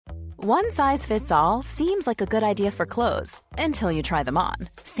One size fits all seems like a good idea for clothes until you try them on.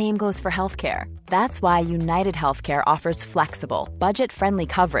 Same goes for healthcare. That's why United Healthcare offers flexible, budget-friendly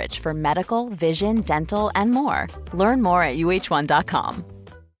coverage for medical, vision, dental, and more. Learn more at uh1.com.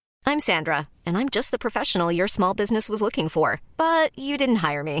 I'm Sandra, and I'm just the professional your small business was looking for. But you didn't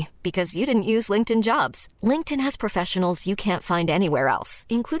hire me because you didn't use LinkedIn Jobs. LinkedIn has professionals you can't find anywhere else,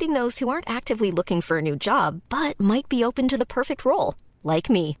 including those who aren't actively looking for a new job, but might be open to the perfect role, like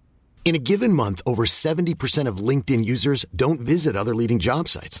me. In a given month, over 70% of LinkedIn users don't visit other leading job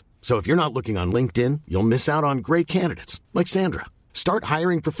sites. So if you're not looking on LinkedIn, you'll miss out on great candidates like Sandra. Start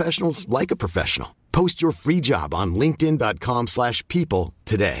hiring professionals like a professional. Post your free job on linkedin.com/people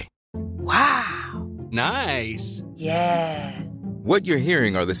today. Wow. Nice. Yeah. What you're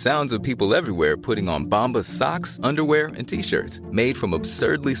hearing are the sounds of people everywhere putting on Bombas socks, underwear, and T-shirts made from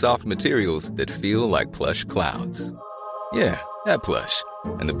absurdly soft materials that feel like plush clouds. Yeah, that plush.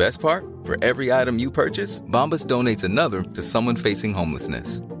 And the best part? For every item you purchase, Bombas donates another to someone facing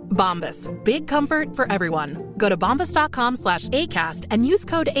homelessness. Bombas. Big comfort for everyone. Go to bombas.com/ACAST and use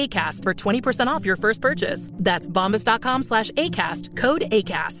code ACAST for 20% off your first purchase. That's bombas.com/ACAST. Code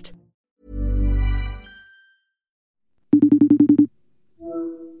ACAST.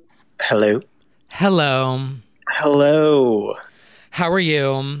 Hello. Hello. Hello. How are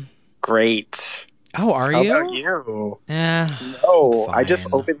you? Great. Oh, are How you? about you? fine. No, I just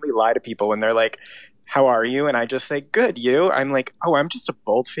openly lie to people when they're like, how are you? And I just say, good, you? I'm like, oh, I'm just a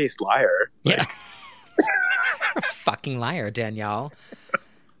bold-faced liar. Yeah. You're a fucking liar, Danielle.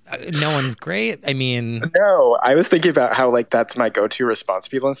 No one's great. I mean... No, I was thinking about how, like, that's my go-to response to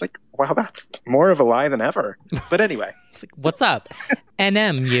people. And it's like, wow, that's more of a lie than ever. But anyway. It's like, what's up?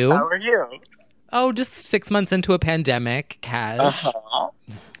 NM, you? How are you? Oh, just 6 months into a pandemic, Cash.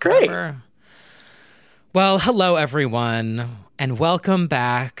 Great. Whatever. Well, hello, everyone, and welcome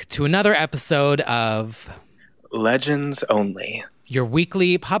back to another episode of Legends Only, your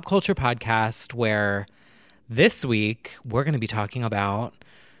weekly pop culture podcast, where this week we're going to be talking about...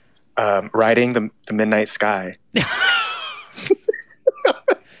 riding the midnight sky.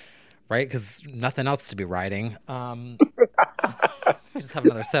 Right? Because nothing else to be riding. I just have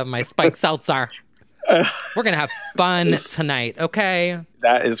another sip of my spiked seltzer. We're going to have fun tonight, okay?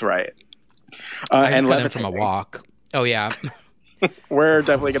 That is right. I just and got in from a walk. Oh, yeah. We're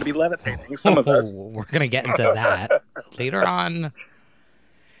definitely going to be levitating, some of us. We're going to get into that later on.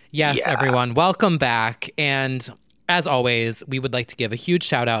 Yes, everyone, welcome back. And as always, we would like to give a huge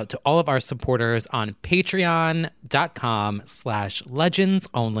shout out to all of our supporters on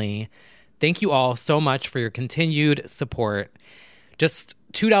patreon.com/legendsonly. Thank you all so much for your continued support. Just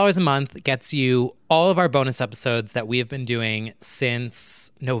 $2 a month gets you all of our bonus episodes that we have been doing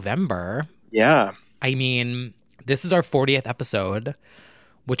since November. Yeah. I mean, this is our 40th episode,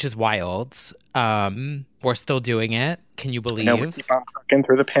 which is wild. We're still doing it. Can you believe? We keep on trucking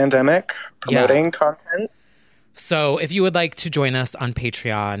through the pandemic, promoting content. So if you would like to join us on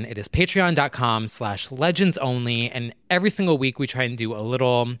Patreon, it is patreon.com/legendsonly. And every single week we try and do a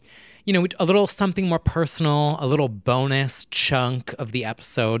little, a little something more personal, a little bonus chunk of the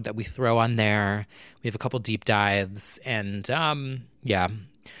episode that we throw on there. We have a couple deep dives and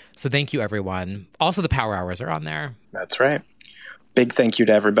So thank you, everyone. Also, the Power Hours are on there. That's right. Big thank you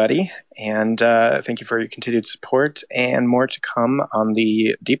to everybody. And thank you for your continued support and more to come on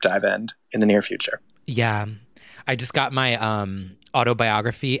the deep dive end in the near future. Yeah. I just got my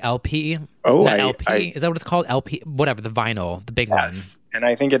autobiography LP. Oh, LP. Is that what it's called? LP? Whatever, the vinyl, the big one. And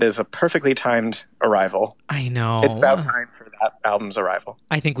I think it is a perfectly timed arrival. I know. It's about time for that album's arrival.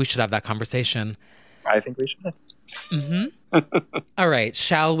 I think we should have that conversation. I think we should. Mm-hmm. All right.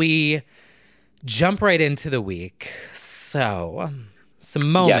 Shall we jump right into the week? So, some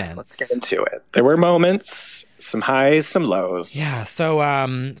moments. Yes, let's get into it. There were moments, some highs, some lows. Yeah. So,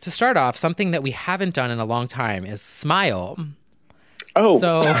 to start off, something that we haven't done in a long time is smile. Oh.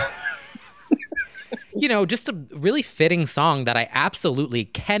 So, just a really fitting song that I absolutely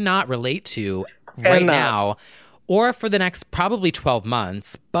cannot relate to right now or for the next probably 12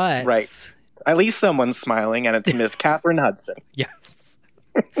 months. But right. At least someone's smiling, and it's Miss Catherine Hudson. Yes.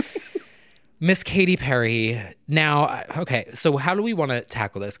 Miss Katy Perry. Now, okay, so how do we want to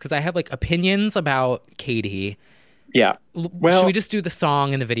tackle this? Because I have opinions about Katy. Yeah. Well, should we just do the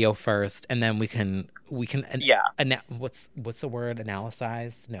song and the video first, and then we can yeah. What's the word?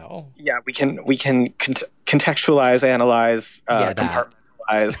 Analyze? No. Yeah, we can contextualize, analyze,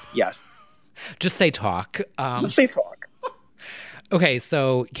 compartmentalize. Yes. Just say talk. Just say talk. Okay,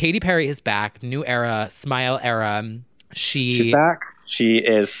 so Katy Perry is back. New era, smile era. She's back. She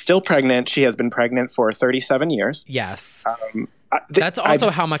is still pregnant. She has been pregnant for 37 years. Yes. That's also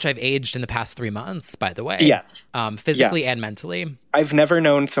how much I've aged in the past 3 months, by the way. Yes. Physically and mentally. I've never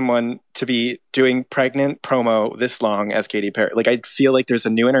known someone to be doing pregnant promo this long as Katy Perry. Like, I feel like there's a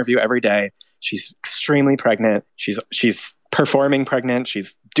new interview every day. She's extremely pregnant. She's performing pregnant.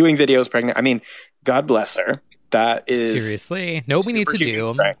 She's doing videos pregnant. I mean, God bless her. That is seriously. No, we need to do.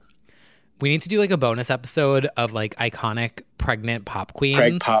 Strength. We need to do like a bonus episode of like iconic pregnant pop queens.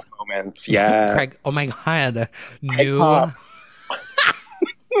 Preg pop moments. Yeah. Oh my God. New pop.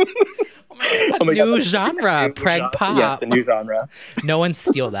 New genre. Preg pop. Yes, a new genre. No one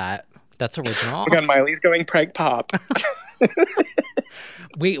steal that. That's original. Oh my God, Miley's going preg pop.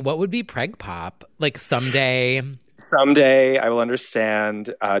 Wait, what would be preg pop? Like someday? Someday I will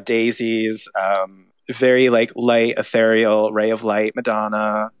understand. Daisies. Very like light, ethereal, ray of light,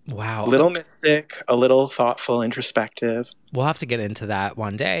 Madonna. Wow. A little mystic, a little thoughtful, introspective. We'll have to get into that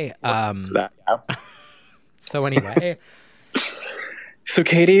one day. So anyway. So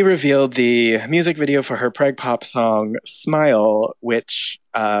Katy revealed the music video for her preg pop song Smile, which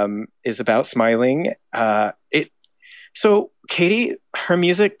is about smiling. So Katy, her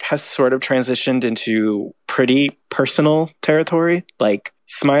music has sort of transitioned into pretty personal territory. Like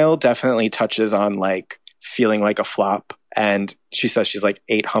Smile definitely touches on like feeling like a flop. And she says she's like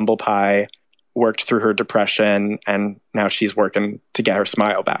ate humble pie, worked through her depression, and now she's working to get her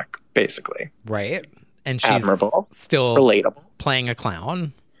smile back, basically. Right. And she's admirable, still relatable, playing a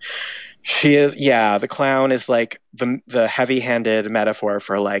clown. She is, yeah. The clown is like the heavy-handed metaphor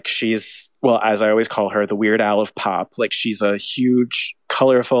for like she's, well, as I always call her, the Weird Al of pop. Like she's a huge,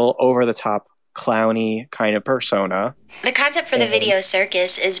 colorful, over-the-top, clowny kind of persona. The concept for the video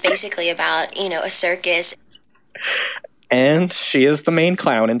Circus is basically about, a circus. And she is the main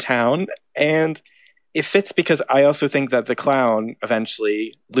clown in town. And it fits because I also think that the clown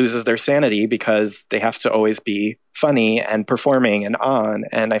eventually loses their sanity because they have to always be funny and performing and on.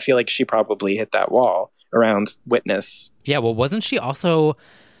 And I feel like she probably hit that wall around Witness. Yeah, well, wasn't she also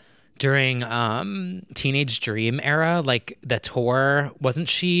during Teenage Dream era, like the tour, wasn't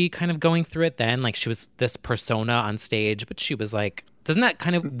she kind of going through it then? Like she was this persona on stage, but she was like, doesn't that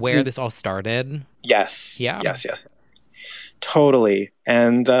kind of where this all started? Yes. Yeah. Yes. Totally.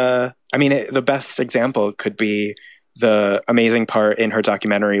 And the best example could be the amazing part in her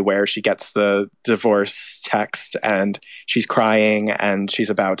documentary where she gets the divorce text and she's crying and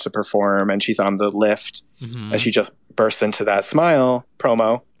she's about to perform and she's on the lift and she just bursts into that smile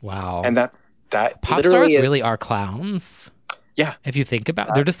promo. Wow. And that pop stars really are clowns. Yeah. If you think about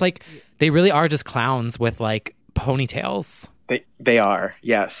it, they're just like, they really are just clowns with like ponytails. They are,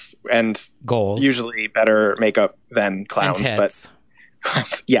 yes. And goals. Usually better makeup than clowns. And tits.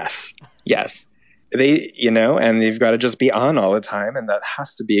 But yes. They, and you've got to just be on all the time. And that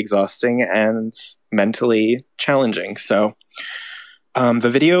has to be exhausting and mentally challenging. So the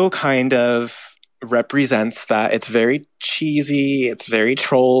video kind of represents that. It's very cheesy. It's very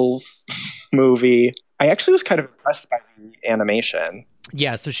Trolls movie. I actually was kind of impressed by the animation.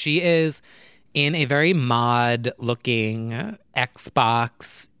 Yeah, so she is in a very mod-looking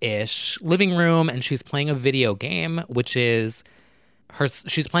Xbox-ish living room, and she's playing a video game, which is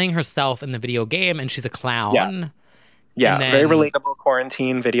she's playing herself in the video game, and she's a clown. Yeah, very relatable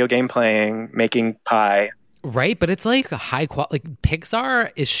quarantine video game playing, making pie. Right, but it's like high quality. Like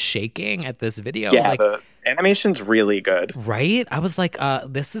Pixar is shaking at this video. Yeah, like, the animation's really good. Right? I was like,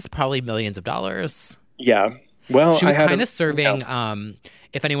 this is probably millions of dollars. Yeah. Well, she was kind of serving,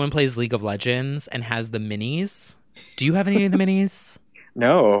 if anyone plays League of Legends and has the minis. Do you have any of the minis?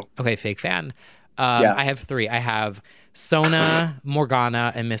 No. Okay, fake fan. I have 3. I have Sona,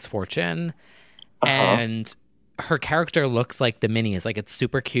 Morgana, and Miss Fortune. And her character looks like the minis. Like, it's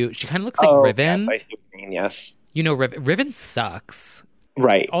super cute. She kind of looks like Riven. Yes, I see what you mean, yes. Riven sucks.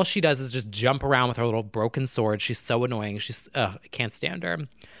 Right. All she does is just jump around with her little broken sword. She's so annoying. I can't stand her.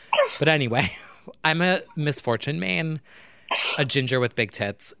 But anyway, I'm a Miss Fortune main. A ginger with big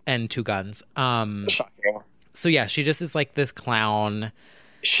tits and 2 guns. Shocking. So yeah, she just is like this clown.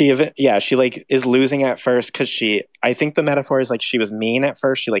 She like is losing at first because I think the metaphor is like she was mean at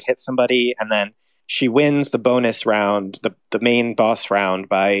first. She like hit somebody and then she wins the bonus round, the main boss round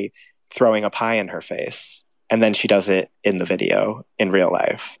by throwing a pie in her face. And then she does it in the video in real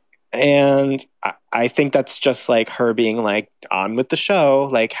life. And I think that's just like her being like on with the show,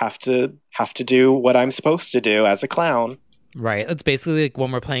 like have to do what I'm supposed to do as a clown. Right. It's basically like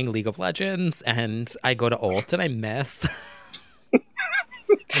when we're playing League of Legends and I go to ult and I miss.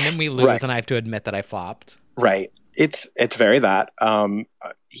 And then we lose and I have to admit that I flopped. Right. It's very that.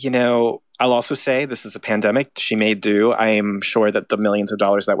 I'll also say this is a pandemic. She made do. I am sure that the millions of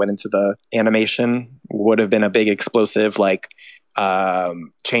dollars that went into the animation would have been a big explosive, like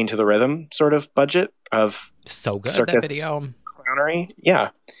Chain to the Rhythm sort of budget of So good, circus that video. clownery. Yeah.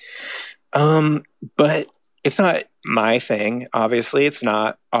 But it's not my thing, obviously. It's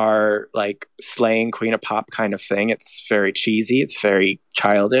not our like slaying Queen of Pop kind of thing. It's very cheesy. It's very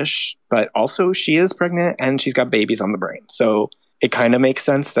childish. But also she is pregnant and she's got babies on the brain. So it kind of makes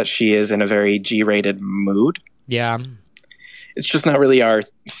sense that she is in a very G-rated mood. Yeah. It's just not really our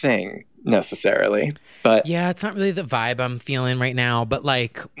thing necessarily. But Yeah, it's not really the vibe I'm feeling right now, but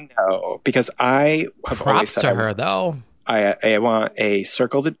like no, because I have always props said to her though. I want a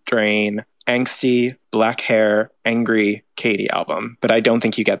Circle the Drain, angsty, black hair, angry Katie album. But I don't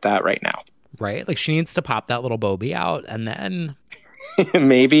think you get that right now. Right? Like she needs to pop that little Bobby out and then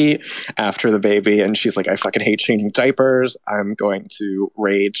Maybe after the baby and she's like, I fucking hate changing diapers. I'm going to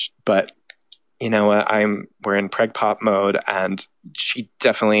rage. But you know what? We're in preg pop mode and she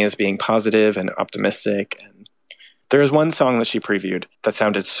definitely is being positive and optimistic. And there is one song that she previewed that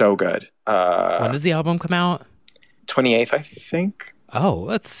sounded so good. when does the album come out? 28th, I think. Oh,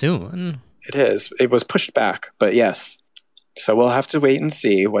 that's soon. It is. It was pushed back, but yes. So we'll have to wait and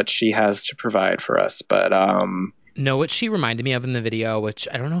see what she has to provide for us. But know what she reminded me of in the video, which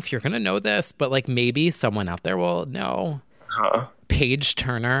I don't know if you're going to know this, but like maybe someone out there will know. Paige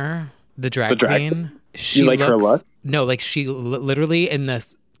Turner, the drag queen. You like her look? No, like she literally in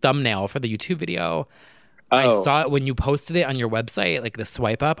this thumbnail for the YouTube video, I saw it when you posted it on your website, like the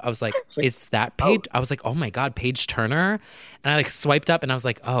swipe up. I was like, is that Paige? I was like, oh my God, Paige Turner. And I like swiped up and I was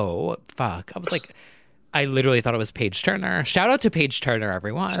like, oh, fuck. I was like, I literally thought it was Paige Turner. Shout out to Paige Turner,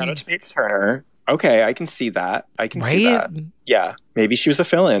 everyone. Shout out to Paige Turner. Okay, I can see that. I can see that. Yeah, maybe she was a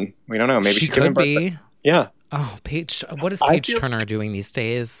fill-in. We don't know. Maybe she she's giving could birth. be. Yeah. Oh, Paige. What is Paige Turner doing these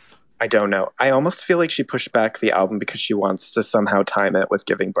days? I don't know. I almost feel like she pushed back the album because she wants to somehow time it with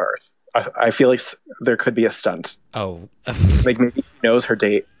giving birth. I feel like there could be a stunt. Oh. Like maybe she knows her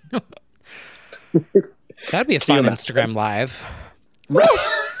date. That'd be a fun Instagram live.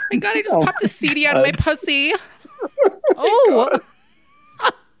 Oh my God, I just popped a CD out of my pussy. Oh.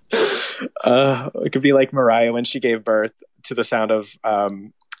 It could be like Mariah when she gave birth to the sound of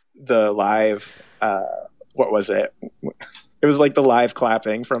the live, what was it? It was like the live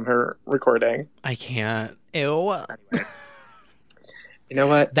clapping from her recording. I can't. Ew. Anyway. You know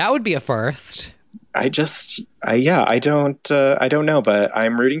what? That would be a first. I don't know, but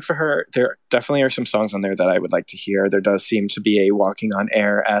I'm rooting for her. There definitely are some songs on there that I would like to hear. There does seem to be a Walking on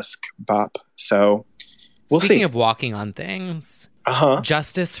Air-esque bop. So we'll see. Speaking of walking on things,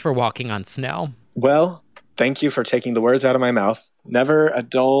 justice for walking on snow. Well, thank you for taking the words out of my mouth. Never a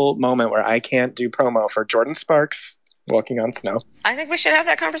dull moment where I can't do promo for Jordan Sparks walking on snow. I think we should have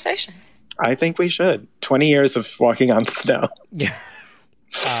that conversation. I think we should. 20 years of walking on snow. Yeah.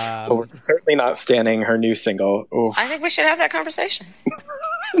 But we're certainly not standing her new single. Oof. I think we should have that conversation.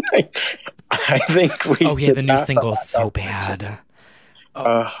 I think we. Oh yeah, the new single is so bad.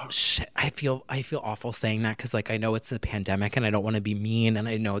 Oh shit! I feel awful saying that because like I know it's a pandemic and I don't want to be mean and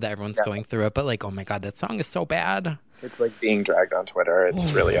I know that everyone's going through it, but like oh my God, that song is so bad. It's like being dragged on Twitter.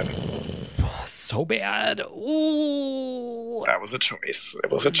 It's really so bad. Ooh, that was a choice. It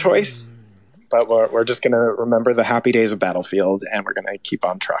was a choice. But we're just going to remember the happy days of Battlefield, and we're going to keep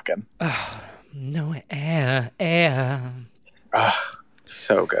on trucking. No air.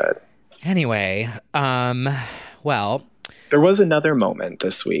 So good. Anyway, well. There was another moment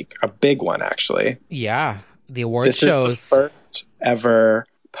this week, a big one, actually. Yeah, the award shows. This is the first ever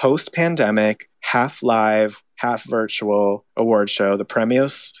post-pandemic, half-live, half-virtual award show, the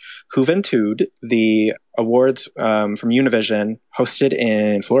Premios Juventud, the awards from Univision, hosted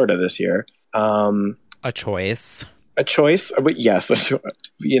in Florida this year. A choice, but yes,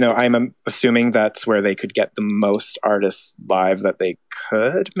 you know, I'm assuming that's where they could get the most artists live that they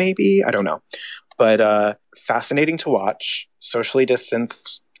could, maybe, I don't know, but fascinating to watch, socially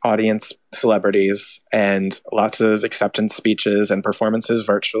distanced audience, celebrities, and lots of acceptance speeches and performances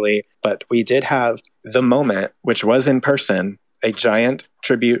virtually. But we did have the moment, which was in person, a giant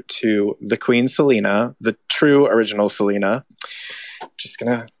tribute to the Queen Selena, the true original Selena. Just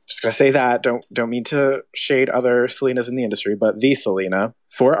gonna say that. Don't mean to shade other Selenas in the industry, but the Selena.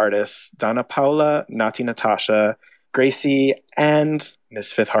 4 artists: Donna Paula, Nati Natasha, Gracie, and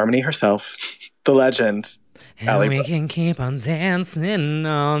Miss Fifth Harmony herself, the legend. And we can keep on dancing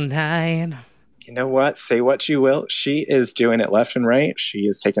all night. You know what? Say what you will. She is doing it left and right. She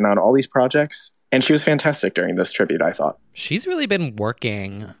is taking on all these projects, and she was fantastic during this tribute, I thought. She's really been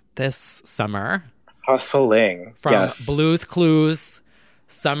working this summer. Hustling. From Blues Clues,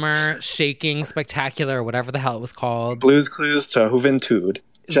 Summer Shaking Spectacular, whatever the hell it was called. Blues Clues to Juventud.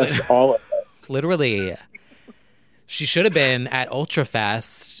 Just all of it. Literally. She should have been at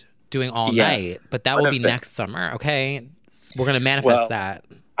Ultrafest doing all night, but that will be next summer, okay? We're going to manifest that.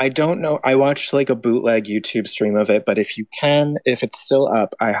 I don't know. I watched like a bootleg YouTube stream of it, but if it's still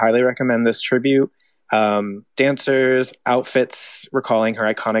up, I highly recommend this tribute. Dancers, outfits recalling her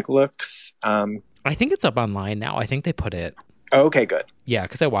iconic looks. I think it's up online now. I think they put it. Oh, okay, good. Yeah,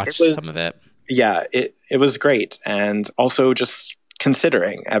 because I watched some of it. Yeah, it was great. And also just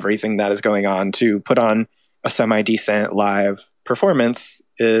considering everything that is going on, to put on a semi-decent live performance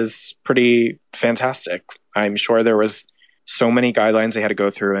is pretty fantastic. I'm sure there was so many guidelines they had to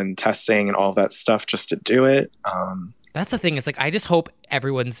go through and testing and all of that stuff just to do it. That's the thing. It's like, I just hope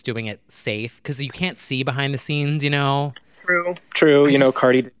everyone's doing it safe, because you can't see behind the scenes, you know? True.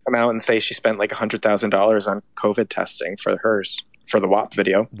 Cardi did come out and say she spent like $100,000 on COVID testing for the WAP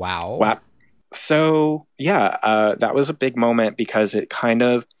video. Wow. WAP. So, yeah, that was a big moment because it kind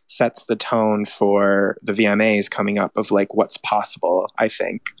of sets the tone for the VMAs coming up of like what's possible, I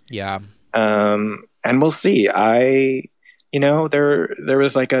think. Yeah. And we'll see. There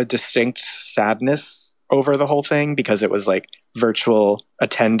was like a distinct sadness over the whole thing because it was like virtual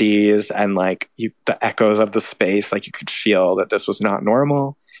attendees and like the echoes of the space. Like you could feel that this was not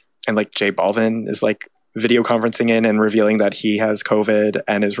normal. And like J Balvin is like video conferencing in and revealing that he has COVID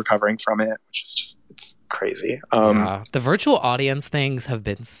and is recovering from it, which is just, it's crazy. The virtual audience things have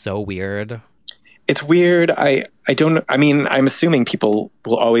been so weird. It's weird. I'm assuming people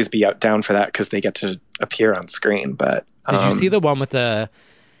will always be down for that because they get to appear on screen. But did you see the one with it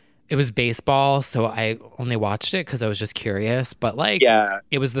was baseball, so I only watched it because I was just curious. But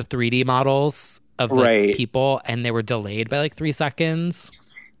it was the 3D models of the people, and they were delayed by like 3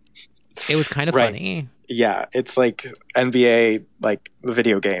 seconds. It was kind of funny. Yeah, it's like NBA, like the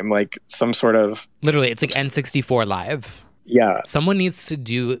video game, like some sort of... Literally, it's like N64 Live. Yeah. Someone needs to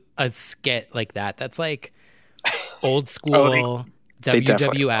do a skit like that. That's like old school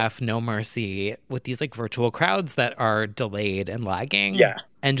WWF No Mercy with these like virtual crowds that are delayed and lagging. Yeah.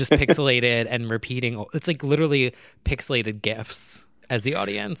 And just pixelated and repeating. It's like literally pixelated GIFs as the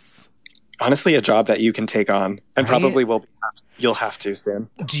audience. Honestly, a job that you can take on and probably you'll have to soon.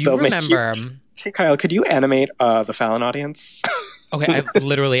 Do you remember... Hey, Kyle, could you animate the Fallon audience? Okay,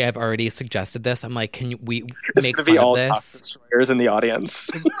 I've already suggested this. I'm like, can we make fun of this? Top destroyers in the audience.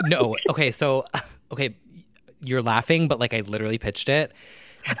 No. Okay, you're laughing, but like I literally pitched it.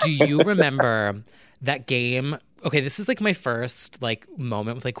 Do you remember that game? Okay, this is like my first like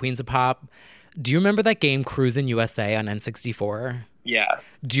moment with like Queens of Pop. Do you remember that game Cruisin' USA on N64? Yeah.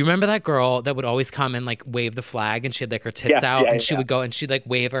 Do you remember that girl that would always come and like wave the flag and she had like her tits out and she would go and she'd like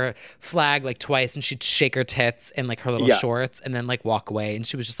wave her flag like twice and she'd shake her tits in like her little shorts and then like walk away and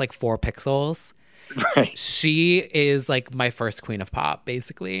she was just like 4 pixels. Right. She is like my first Queen of Pop,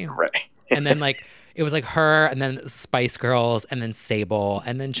 basically. Right. And then like it was like her and then Spice Girls and then Sable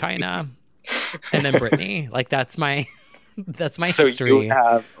and then China and then Britney. Like that's my history. So you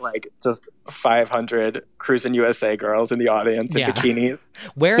have like just 500 Cruisin' USA girls in the audience in bikinis.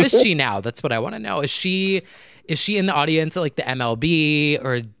 Where is she now? That's what I want to know. Is she in the audience at like the MLB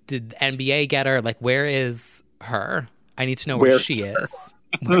or did the NBA get her? Like where is her? I need to know where she is.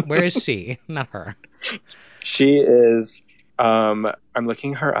 Where is she? Not her. She is I'm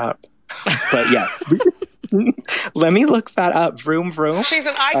looking her up. But yeah. Let me look that up. Vroom vroom. She's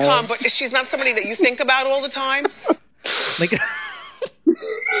an icon, but she's not somebody that you think about all the time. Like,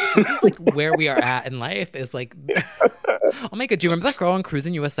 this is like where we are at in life is like, oh my God, do you remember that girl on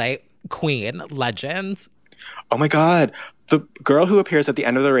Cruisin' USA? Queen, legend. Oh my God. The girl who appears at the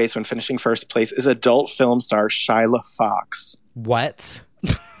end of the race when finishing first place is adult film star Shyla Fox. What?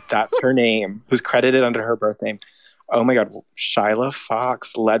 That's her name, who's credited under her birth name. Oh my God. Shyla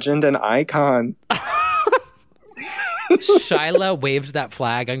Fox, legend and icon. Shyla waved that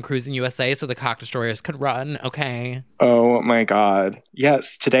flag on Cruisin' USA so the cock destroyers could run. Okay. Oh my God.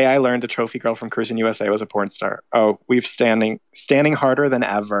 Yes. Today I learned the trophy girl from Cruisin' USA was a porn star. Oh, we've standing harder than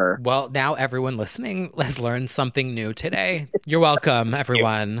ever. Well, now everyone listening has learned something new today. You're welcome,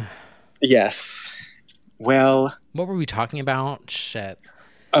 everyone. Yes. Well. What were we talking about? Shit.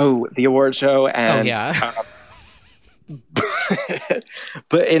 Oh, the award show and. Oh, yeah.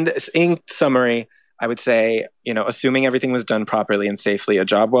 But in summary, I would say, assuming everything was done properly and safely, a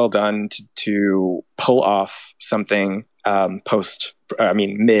job well done to pull off something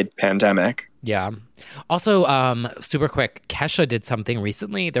mid-pandemic. Yeah. Also, super quick, Kesha did something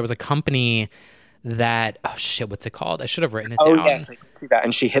recently. There was a company that, what's it called? I should have written it down. Oh, yes, I can see that.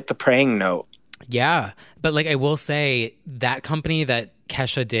 And she hit the praying note. Yeah. But I will say that company that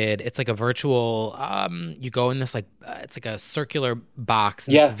Kesha did, it's like a virtual, you go in this it's like a circular box.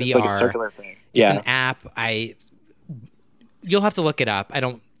 And yes, it's VR. It's like a circular thing. It's an app. You'll have to look it up. I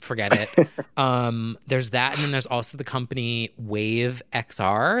don't forget it. There's that, and then there's also the company Wave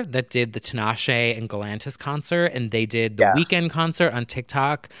XR that did the Tinashe and Galantis concert, and they did the Weekend concert on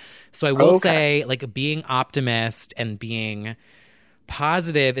TikTok. So I will say, like, being optimist and being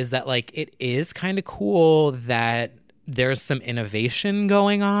positive is that, like, it is kind of cool that there's some innovation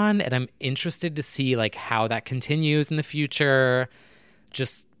going on, and I'm interested to see, like, how that continues in the future.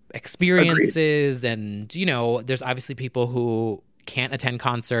 Just experiences. Agreed. And, you know, there's obviously people who can't attend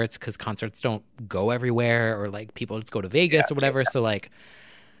concerts because concerts don't go everywhere, or like people just go to Vegas or whatever. So like,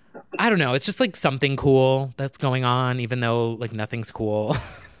 I don't know. It's just like something cool that's going on, even though like nothing's cool.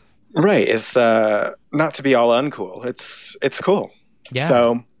 Right. It's not to be all uncool. It's cool. Yeah.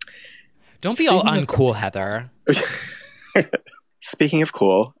 So don't be all uncool, Heather. Speaking of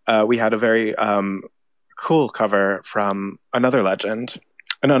cool, we had a very cool cover from another legend,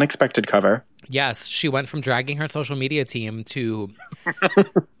 an unexpected cover. Yes, she went from dragging her social media team to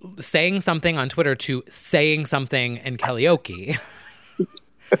saying something on Twitter to saying something in karaoke.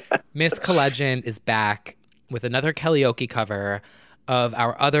 Miss Legend is back with another karaoke cover of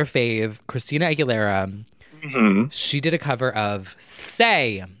our other fave, Christina Aguilera. Mm-hmm. She did a cover of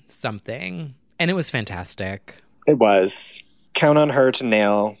Say Something, and it was fantastic. It was. Count on her to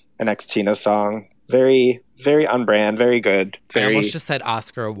nail an ex-Tina song. Very, very on brand, very good. I almost just said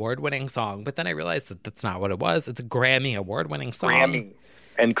Oscar award-winning song, but then I realized that that's not what it was. It's a Grammy award-winning song. Grammy.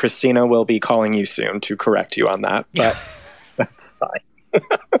 And Christina will be calling you soon to correct you on that, but that's fine.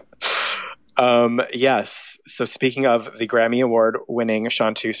 Yes. So speaking of the Grammy award-winning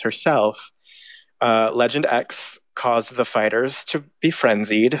chanteuse herself, Legend X caused the fighters to be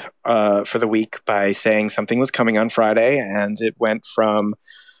frenzied for the week by saying something was coming on Friday, and it went from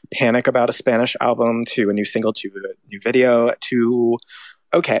panic about a Spanish album to a new single to a new video to,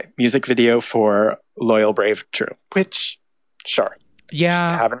 music video for Loyal, Brave, True, which, sure.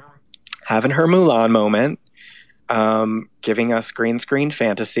 Yeah. Having her Mulan moment, giving us green screen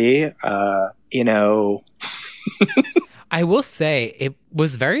fantasy, you know. I will say it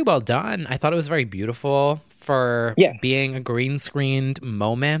was very well done. I thought it was very beautiful for being a green screened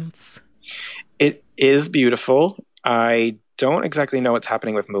moment. It is beautiful. I don't exactly know what's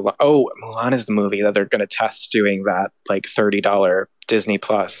happening with Mulan. Oh, Mulan is the movie that they're going to test doing that like $30 Disney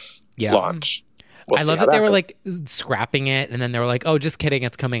Plus launch. I love that they were like scrapping it, and then they were like, oh, just kidding,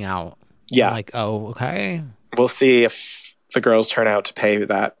 it's coming out. Yeah. I'm like, oh, okay. We'll see if the girls turn out to pay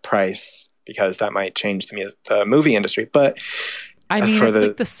that price, because that might change the movie industry. But I mean, it's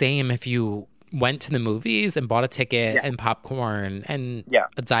like the same if you went to the movies and bought a ticket and popcorn and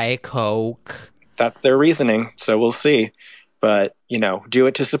a Diet Coke. That's their reasoning, so we'll see. But, you know, do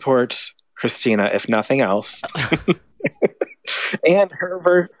it to support Christina, if nothing else. And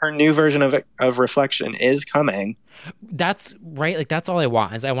her new version of Reflection is coming. That's right. Like, that's all I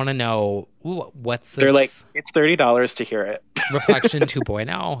want is I want to know what's this. They're like, it's $30 to hear it. Reflection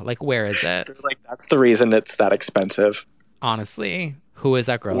 2.0. Like, where is it? They're like, that's the reason it's that expensive. Honestly, who is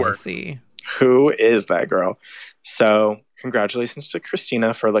that girl I see? Who is that girl? So, congratulations to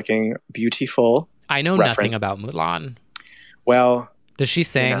Christina for looking beautiful. I know nothing about Mulan. Well, does she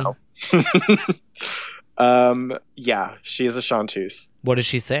sing? Yeah, she is a chanteuse. What does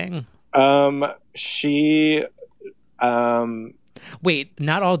she sing? She Wait,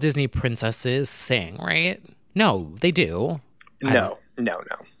 not all Disney princesses sing, right? No, they do. No.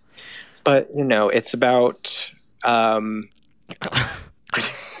 But, you know, it's about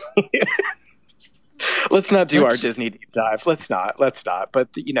let's not do our Disney deep dive. Let's not. But,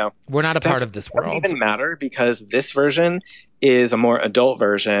 you know, we're not a part of this world. It doesn't even matter, because this version is a more adult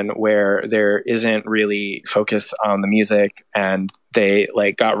version where there isn't really focus on the music, and they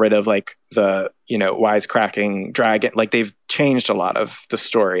like got rid of like the, you know, wisecracking dragon. Like, they've changed a lot of the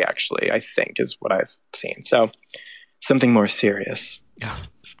story, actually, I think, is what I've seen. So something more serious.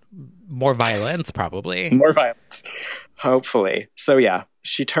 More violence, probably. More violence. Hopefully. So yeah,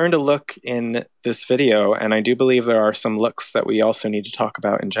 she turned a look in this video, and I do believe there are some looks that we also need to talk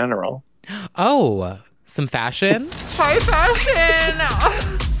about in general. Oh, some fashion? High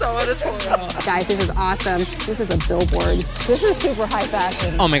fashion! So editorial. Guys, this is awesome. This is a billboard. This is super high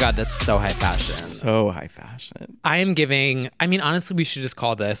fashion. Oh my God, that's so high fashion. So high fashion. I am giving, I mean, honestly, we should just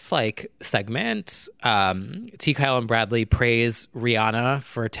call this like segment. T. Kyle and Bradley praise Rihanna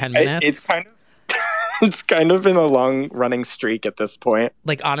for 10 minutes. It's kind of been a long running streak at this point.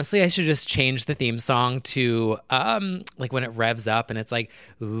 Like, honestly, I should just change the theme song to like when it revs up and it's like,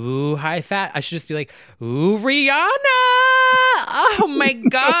 ooh, high fat. I should just be like, ooh, Rihanna. Oh my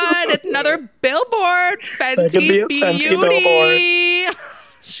God. Another billboard. Fenty Beauty. Billboard.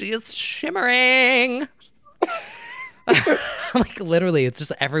 She is shimmering. Like literally, it's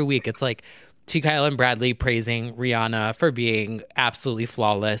just every week. It's like T. Kyle and Bradley praising Rihanna for being absolutely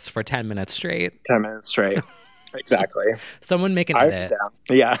flawless for 10 minutes straight. 10 minutes straight. Exactly. Someone make an edit.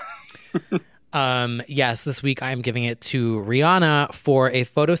 Yeah. Yes, this week I'm giving it to Rihanna for a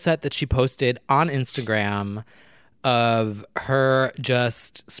photo set that she posted on Instagram of her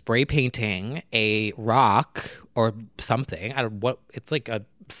just spray painting a rock or something. I don't know what, it's like a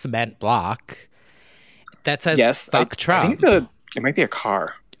cement block that says fuck Trump. I think it might be a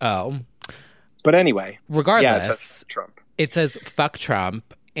car. Oh. But anyway. Regardless, yeah, it says Trump. It says fuck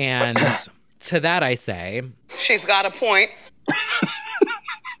Trump. And to that I say, she's got a point.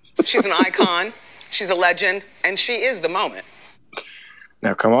 She's an icon. She's a legend. And she is the moment.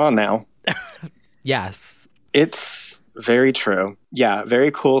 Now, come on now. Yes. It's very true. Yeah,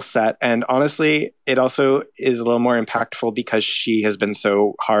 very cool set. And honestly, it also is a little more impactful because she has been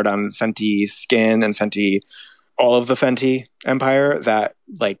so hard on Fenty Skin and Fenty, all of the Fenty empire, that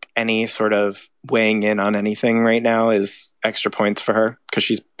like any sort of weighing in on anything right now is extra points for her because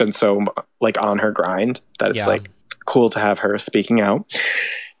she's been so like on her grind that it's like cool to have her speaking out.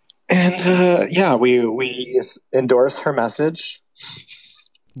 And we endorse her message.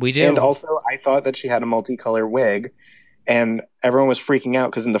 We do. And also, I thought that she had a multicolor wig, and everyone was freaking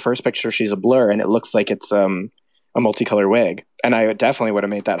out because in the first picture she's a blur, and it looks like it's a multicolor wig. And I definitely would have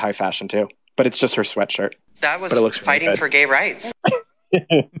made that high fashion too. But it's just her sweatshirt. That was fighting really for gay rights.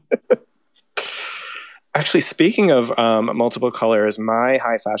 Actually, speaking of multiple colors, my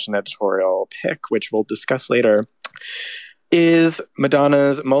high fashion editorial pick, which we'll discuss later, is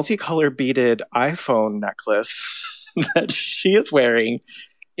Madonna's multicolor beaded iPhone necklace that she is wearing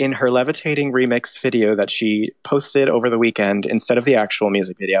in her Levitating remix video that she posted over the weekend instead of the actual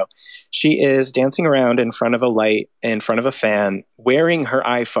music video. She is dancing around in front of a light, in front of a fan, wearing her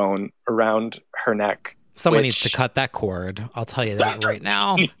iPhone around her neck. Someone needs to cut that cord. I'll tell you that right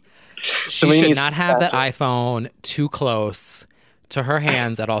now. She should not have that iPhone too close to her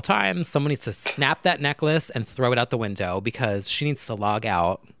hands at all times. Someone needs to snap that necklace and throw it out the window because she needs to log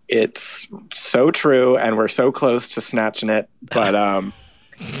out. It's so true, and we're so close to snatching it, but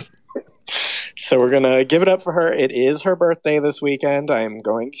so we're gonna give it up for her. It is her birthday this weekend. I'm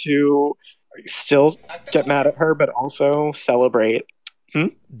going to still get mad at her, but also celebrate.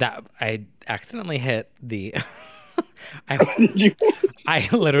 That I accidentally hit the I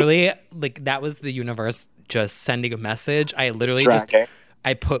literally, like, that was the universe just sending a message. I literally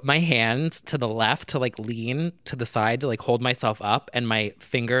I put my hand to the left to like lean to the side to like hold myself up, and my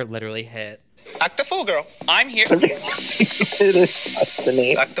finger literally hit. Act the fool, girl. I'm here. It is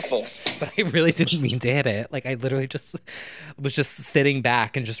destiny. Act the fool. But I really didn't mean to hit it. Like, I literally just was just sitting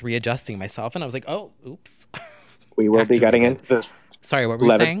back and just readjusting myself, and I was like, oh, oops. We will be getting into this. Sorry, what were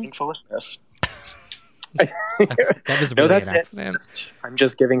you saying? Foolishness. That was really an accident. I'm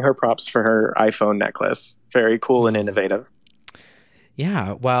just giving her props for her iPhone necklace. Very cool and innovative.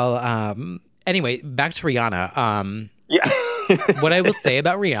 Yeah. Well, anyway, back to Rihanna. Yeah. What I will say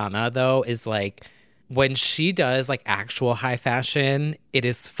about Rihanna, though, is like when she does like actual high fashion, it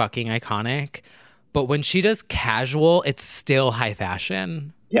is fucking iconic. But when she does casual, it's still high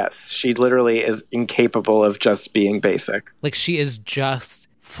fashion. Yes. She literally is incapable of just being basic. Like, she is just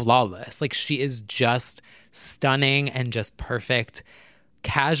flawless. Like, she is just stunning and just perfect,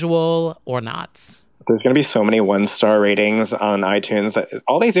 casual or not. There's going to be so many 1-star ratings on iTunes that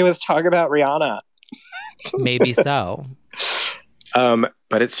all they do is talk about Rihanna. Maybe so.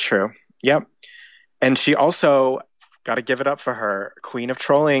 But it's true. Yep. And she also, got to give it up for her, queen of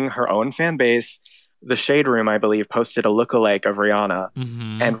trolling her own fan base. The Shade Room, I believe, posted a lookalike of Rihanna.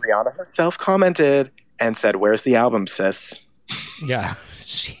 Mm-hmm. And Rihanna herself commented and said, "Where's the album, sis?" Yeah.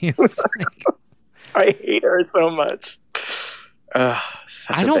 She is like... I hate her so much.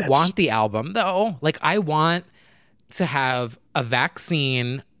 I don't want the album, though. Like, I want to have a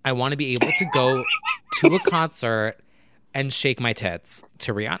vaccine. I want to be able to go to a concert and shake my tits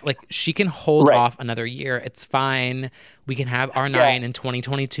to Rihanna. Like, she can hold off another year. It's fine. We can have R9 in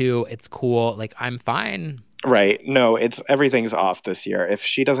 2022. It's cool. Like, I'm fine. Right. No, everything's off this year. If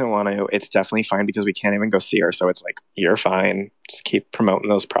she doesn't want to, it's definitely fine because we can't even go see her. So it's like, you're fine. Just keep promoting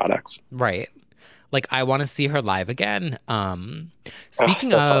those products. Right. Like, I want to see her live again.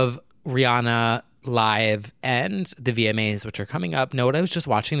 Speaking of Rihanna live and the VMAs, which are coming up, know what I was just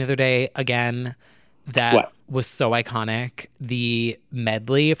watching the other day again that was so iconic? The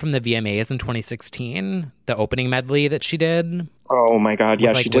medley from the VMAs in 2016, the opening medley that she did. Oh my God.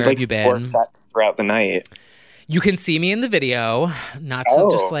 Yeah, like, she did like 4 sets throughout the night. You can see me in the video, not to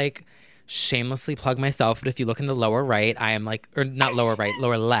just like shamelessly plug myself, but if you look in the lower right, I am like, or not lower right,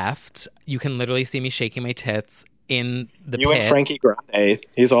 lower left, you can literally see me shaking my tits in the You pit. and Frankie Grande.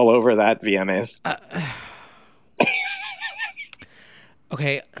 He's all over that VMAs.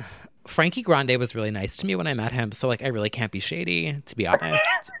 Okay, Frankie Grande was really nice to me when I met him, so like I really can't be shady, to be honest.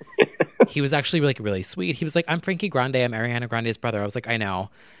 He was actually like really sweet. He was like, "I'm Frankie Grande. I'm Ariana Grande's brother." I was like, "I know.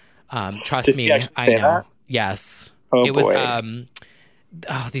 Trust Did me, he actually I say know." that? Yes, Oh, it was. boy.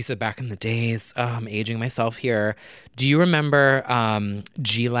 These are back in the days. I'm aging myself here. Do you remember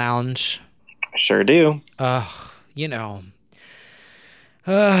G Lounge? Sure do. You know,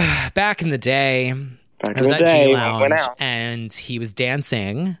 back in the day. Back I in was the at day, G when it went Lounge out. and he was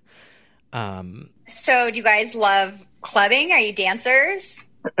dancing. So do you guys love clubbing? Are you dancers?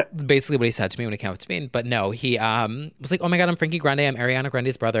 Basically what he said to me when he came up to me. But no, he was like, "Oh my God, I'm Frankie Grande. I'm Ariana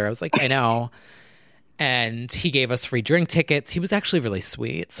Grande's brother." I was like, "I know." And he gave us free drink tickets. He was actually really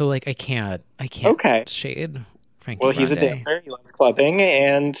sweet. So like I can't shade Frankie Well, he's a Grande. dancer. He loves clubbing,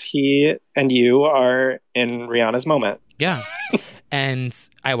 and he and you are in Rihanna's moment. Yeah. And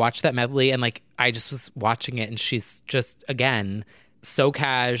I watched that medley and like I just was watching it and she's just again so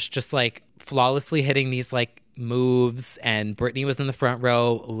cash, just like flawlessly hitting these like moves, and Britney was in the front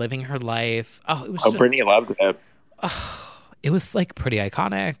row living her life. Oh, it was Britney loved it. It was like pretty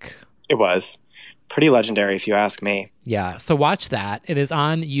iconic. It was pretty legendary, if you ask me. Yeah. So watch that. It is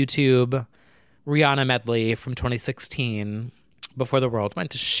on YouTube. Rihanna medley from 2016, before the world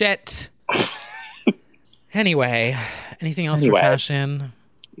went to shit. Anyway, anything else for fashion?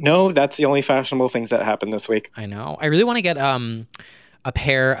 No, that's the only fashionable things that happened this week. I know. I really want to get a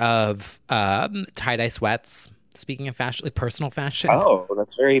pair of tie-dye sweats. Speaking of fashion, like personal fashion. Oh,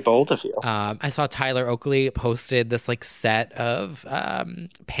 that's very bold of you. I saw Tyler Oakley posted this like set of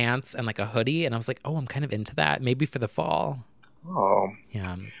pants and like a hoodie, and I was like, oh, I'm kind of into that. Maybe for the fall. Oh.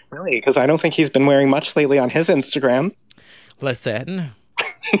 Yeah. Really? Because I don't think he's been wearing much lately on his Instagram. Listen.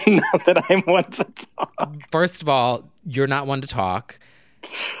 Not that I'm one to talk. First of all, you're not one to talk.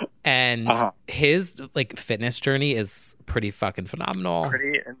 And his like fitness journey is pretty fucking phenomenal.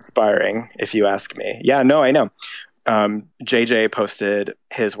 Pretty inspiring, if you ask me. Yeah, no, I know. JJ posted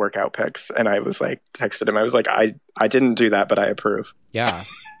his workout pics, and I was like, texted him. I was like, I didn't do that, but I approve. Yeah.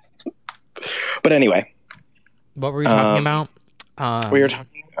 But anyway. What were we talking about? We were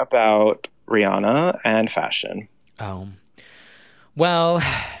talking about Rihanna and fashion. Oh. Well,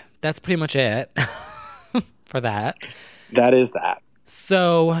 that's pretty much it for that. That is that.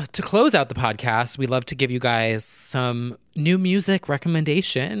 So to close out the podcast, we love to give you guys some new music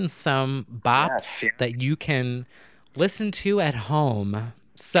recommendations, some bops that you can listen to at home.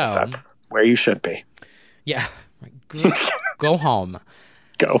 So that's where you should be. Yeah. Go home.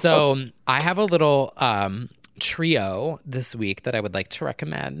 Go. I have a little trio this week that I would like to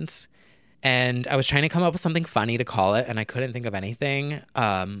recommend. And I was trying to come up with something funny to call it, and I couldn't think of anything.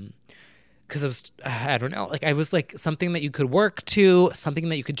 Because I don't know, like I was like something that you could work to, something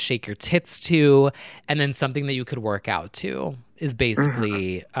that you could shake your tits to, and then something that you could work out to is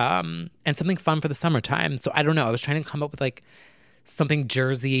basically, and something fun for the summertime. So I don't know. I was trying to come up with like something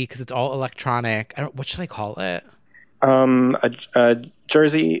Jersey because it's all electronic. What should I call it? A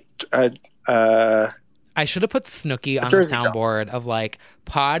Jersey. I should have put Snooki on the soundboard of like,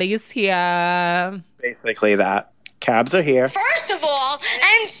 party's here. Basically that. Cabs are here. First of all,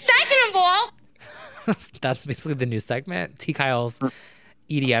 and second of all. That's basically the new segment. T. Kyle's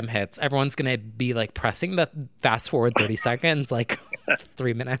EDM hits. Everyone's going to be like pressing the fast forward 30 seconds, like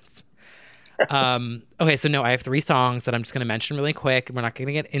 3 minutes. Okay, so no, I have 3 songs that I'm just going to mention really quick. We're not going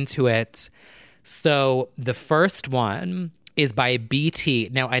to get into it. So the first one is by BT.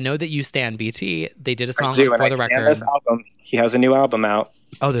 Now, I know that you stan BT. They did a song For the Record. This album. He has a new album out.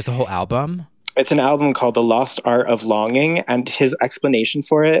 Oh, there's a whole album? It's an album called The Lost Art of Longing, and his explanation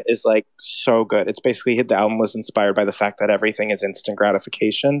for it is like so good. It's basically the album was inspired by the fact that everything is instant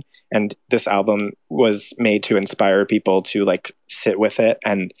gratification, and this album was made to inspire people to like sit with it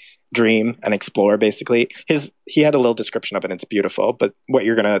and dream and explore. Basically, he had a little description of it. And it's beautiful, but what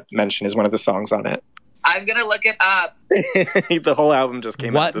you're gonna mention is one of the songs on it. I'm gonna look it up. The whole album just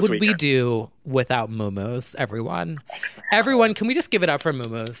came out this weekend. What would we do without Mumus, everyone? Exactly. Everyone, can we just give it up for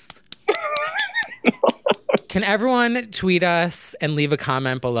Mumus? Can everyone tweet us and leave a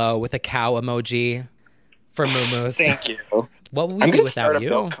comment below with a cow emoji for Mumus? Thank you. What would we do without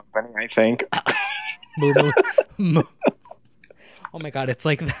you? I'm going to start a milk company, I think. Mumu. Oh my God, it's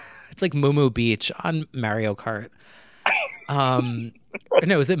like Mumu Beach on Mario Kart.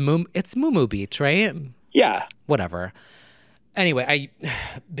 No, is it Mumu? It's Mumu Beach, right? Yeah. Whatever. Anyway,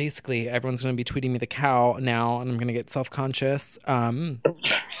 basically everyone's going to be tweeting me the cow now, and I'm going to get self-conscious.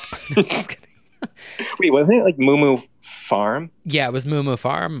 Wait, wasn't it like Mumu Farm? Yeah, it was Mumu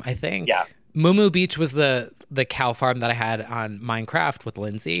Farm, I think. Yeah. Moo Moo Beach was the cow farm that I had on Minecraft with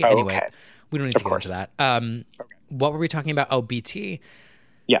Lindsay. Oh, Anyway, okay. we don't need to get into that. What were we talking about? Oh, BT.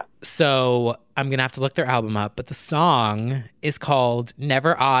 Yeah. So I'm going to have to look their album up, but the song is called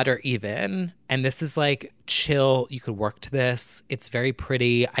Never Odd or Even. And this is like chill. You could work to this. It's very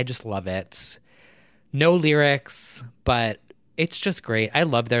pretty. I just love it. No lyrics, but it's just great. I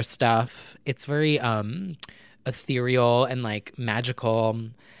love their stuff. It's very ethereal and like magical.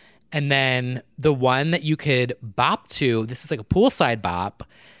 And then the one that you could bop to, this is like a poolside bop,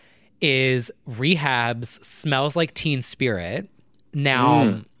 is Rehab's Smells Like Teen Spirit.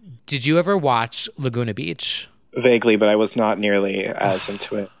 Now, did you ever watch Laguna Beach? Vaguely, but I was not nearly as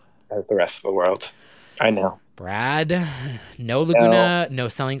into it as the rest of the world. I know. Brad, no Laguna, no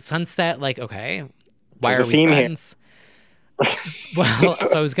Selling Sunset. Like, okay, why There's are a theme we here. friends? Well,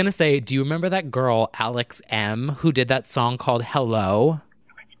 so I was going to say, do you remember that girl, Alex M., who did that song called Hello?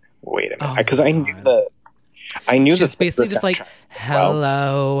 Wait a minute. Because I knew She's the basically the just like,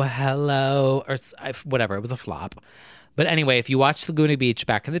 soundtrack. hello, or whatever. It was a flop. But anyway, if you watched Laguna Beach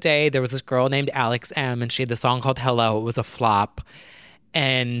back in the day, there was this girl named Alex M., and she had the song called Hello. It was a flop.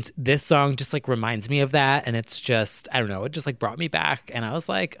 And this song just like reminds me of that. And it's just, I don't know, it just like brought me back. And I was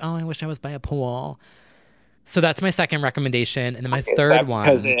like, oh, I wish I was by a pool. So that's my second recommendation. And then my third one.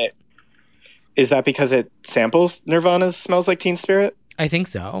 Is that because it samples Nirvana's Smells Like Teen Spirit? I think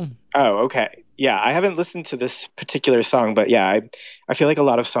so. Oh, okay. Yeah, I haven't listened to this particular song, but yeah, I feel like a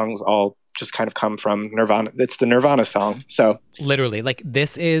lot of songs all just kind of come from Nirvana. It's the Nirvana song. So literally, like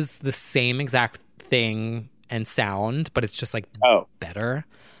this is the same exact thing and sound, but it's just like better.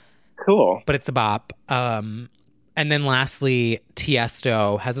 Cool. But it's a bop. And then lastly,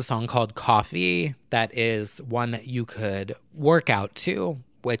 Tiesto has a song called Coffee that is one that you could work out to,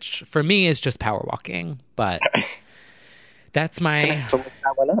 which for me is just power walking. But that's my... to look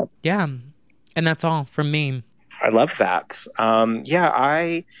that one up. Yeah. And that's all from me. I love that.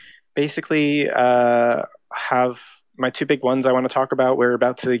 I basically have my two big ones I want to talk about. We're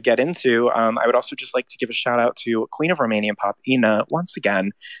about to get into. I would also just like to give a shout out to Queen of Romanian Pop, Ina, once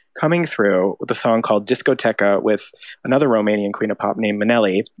again, coming through with a song called Discoteca with another Romanian Queen of Pop named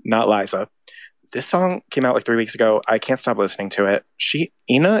Maneli, not Liza. This song came out like 3 weeks ago. I can't stop listening to it.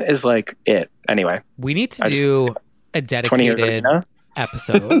 Ina is like it. Anyway. We need to do a dedicated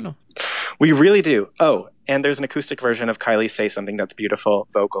episode. We really do. Oh, and there's an acoustic version of Kylie Say Something That's Beautiful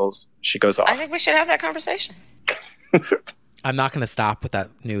vocals. She goes off. I think we should have that conversation. I'm not going to stop with that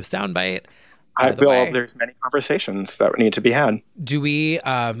new soundbite. There's many conversations that need to be had. Do we,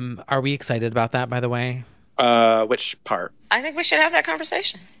 are we excited about that, by the way? Which part? I think we should have that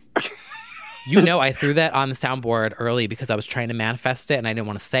conversation. You know, I threw that on the soundboard early because I was trying to manifest it and I didn't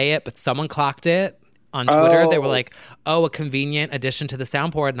want to say it, but someone clocked it on Twitter. They were like, oh, a convenient addition to the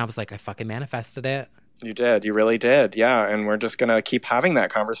soundboard. And I was like, I fucking manifested it. You did. You really did. Yeah. And we're just going to keep having that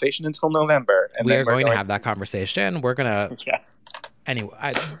conversation until November. And we're going to have that conversation. We're going to... Yes. Anyway,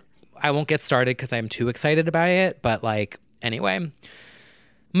 I won't get started because I'm too excited about it. But like, anyway,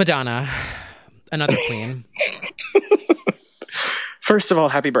 Madonna, another queen. First of all,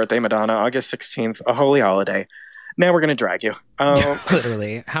 happy birthday, Madonna. August 16th, a holy holiday. Now we're going to drag you.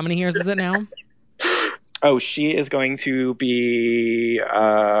 Literally. How many years is it now? Oh, she is going to be...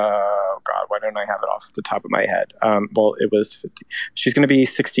 God, why don't I have it off the top of my head? Well, it was 50. She's going to be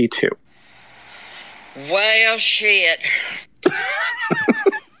 62. Well, shit.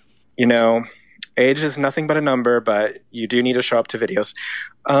 You know, age is nothing but a number, but you do need to show up to videos.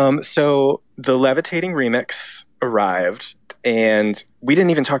 So the Levitating remix arrived, and we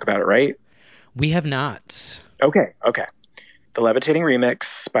didn't even talk about it, right? We have not. Okay. The Levitating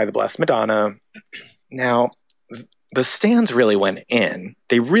remix by the Blessed Madonna. Now, the stans really went in.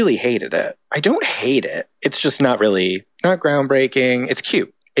 They really hated it. I don't hate it. It's just not groundbreaking. It's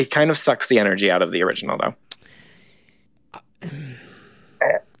cute. It kind of sucks the energy out of the original, though.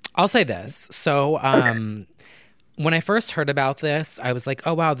 I'll say this. So when I first heard about this, I was like,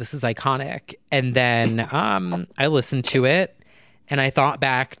 oh, wow, this is iconic. And then I listened to it, and I thought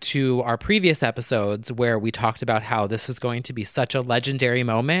back to our previous episodes where we talked about how this was going to be such a legendary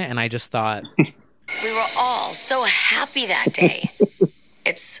moment, and I just thought... We were all so happy that day.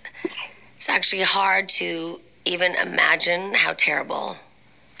 It's actually hard to even imagine how terrible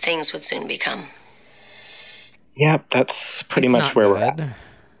things would soon become. Yeah, that's pretty much where we're at.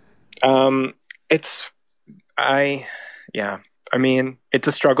 I mean, it's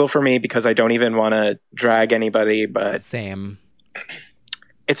a struggle for me because I don't even want to drag anybody, but... Same.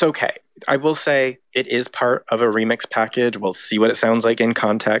 It's okay. I will say it is part of a remix package. We'll see what it sounds like in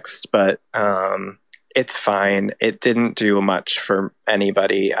context, but It's fine. It didn't do much for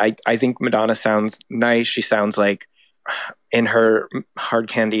anybody. I think Madonna sounds nice. She sounds like in her hard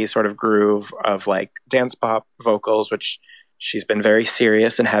candy sort of groove of like dance pop vocals, which she's been very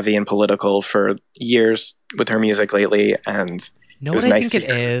serious and heavy and political for years with her music lately. And know what I think it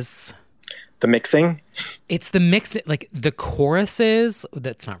is? The mixing? It's the mix, like the choruses,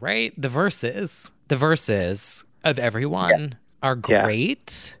 that's not right. The verses of everyone are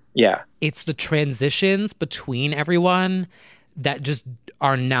great. Yeah. It's the transitions between everyone that just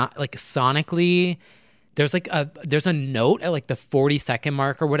are not, like, sonically, there's a note at like the 40-second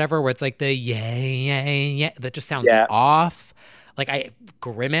mark or whatever where it's like the yeah that just sounds off. Like I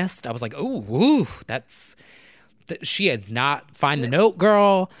grimaced. I was like, ooh, she had not find the note,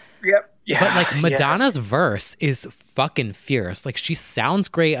 girl. Yep. Yeah. But like Madonna's verse is fucking fierce. Like she sounds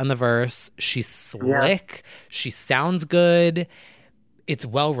great on the verse. She's slick. She sounds good. It's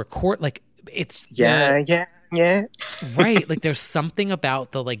well recorded. Like it's yeah. Right. Like there's something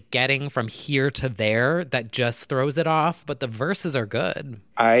about the like getting from here to there that just throws it off, but the verses are good.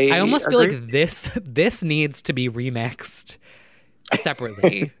 I almost feel like this needs to be remixed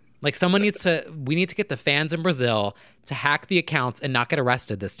separately. Like we need to get the fans in Brazil to hack the accounts and not get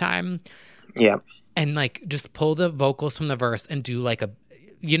arrested this time. Yeah. And like just pull the vocals from the verse and do like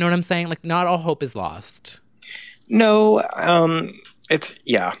you know what I'm saying? Like not all hope is lost. No,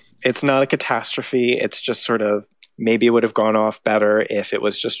 it's not a catastrophe. It's just sort of maybe it would have gone off better if it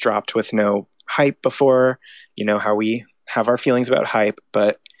was just dropped with no hype before. You know how we have our feelings about hype,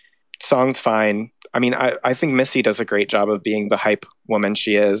 but song's fine. I mean, I think Missy does a great job of being the hype woman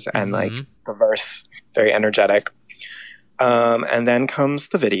she is, and like the verse, very energetic. And then comes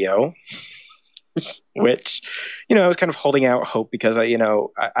the video, which, you know, I was kind of holding out hope because,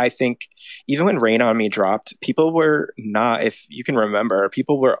 I think even when Rain on Me dropped, people were not, if you can remember,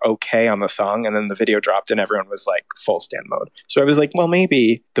 people were okay on the song, and then the video dropped and everyone was like full stand mode. So I was like, well,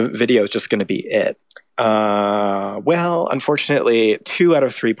 maybe the video is just going to be it. Well, unfortunately, 2 out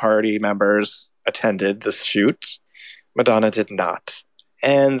of 3 party members attended the shoot. Madonna did not.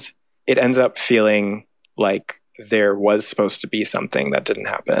 And it ends up feeling like there was supposed to be something that didn't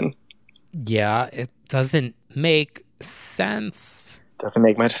happen. Yeah, it doesn't make sense. Doesn't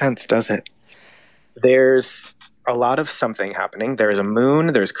make much sense, does it? There's a lot of something happening. There's a moon,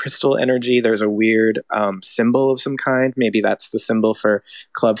 there's crystal energy, there's a weird symbol of some kind. Maybe that's the symbol for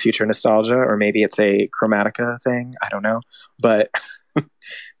Club Future Nostalgia, or maybe it's a Chromatica thing. I don't know. But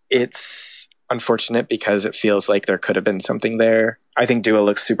it's unfortunate because it feels like there could have been something there. I think Dua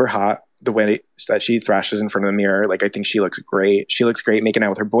looks super hot. The way that she thrashes in front of the mirror, like I think she looks great. She looks great making out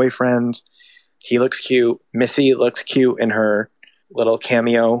with her boyfriend. He looks cute. Missy looks cute in her little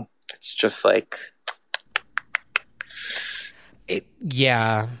cameo. It's just like...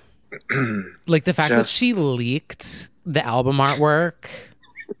 Yeah. Like the fact that she leaked the album artwork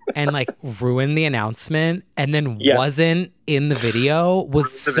and like ruined the announcement and then wasn't in the video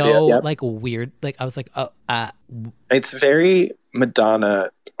was so like weird. Like I was like, it's very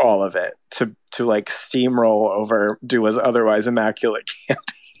Madonna, all of it, to like steamroll over Dua's otherwise immaculate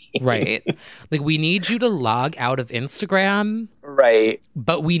campaign. Right. Like we need you to log out of Instagram. Right.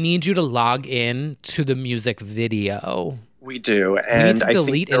 But we need you to log in to the music video. We do. And we need to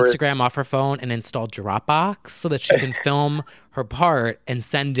delete Instagram off her phone and install Dropbox so that she can film her part and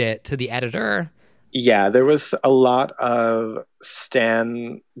send it to the editor. Yeah, there was a lot of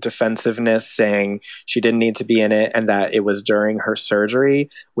Stan defensiveness saying she didn't need to be in it and that it was during her surgery,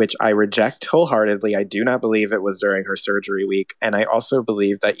 which I reject wholeheartedly. I do not believe it was during her surgery week. And I also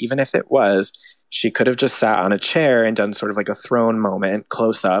believe that even if it was, she could have just sat on a chair and done sort of like a throne moment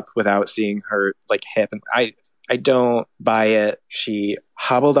close up without seeing her like hip. And I don't buy it. She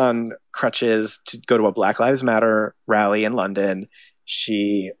hobbled on crutches to go to a Black Lives Matter rally in London.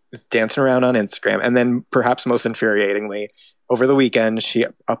 She is dancing around on Instagram. And then perhaps most infuriatingly, over the weekend, she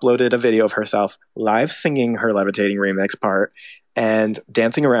uploaded a video of herself live singing her Levitating remix part and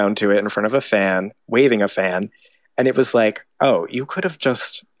dancing around to it in front of a fan, waving a fan. And it was like, oh, you could have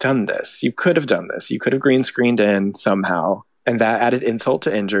just done this. You could have done this. You could have green screened in somehow. And that added insult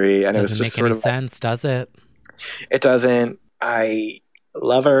to injury. And it was just sort of... Doesn't make any sense, does it? It doesn't. I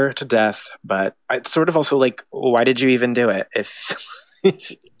love her to death, but it's sort of also like, why did you even do it? If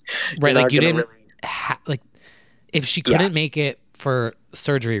right, like you didn't like if she couldn't make it for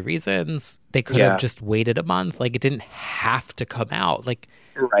surgery reasons, they could have just waited a month. Like it didn't have to come out. Like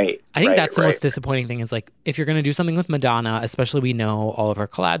right. I think that's the most disappointing thing is like if you're going to do something with Madonna, especially we know all of her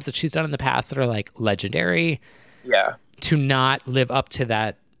collabs that she's done in the past that are like legendary. Yeah. To not live up to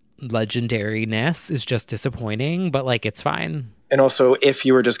that legendariness is just disappointing, but like it's fine. And also, if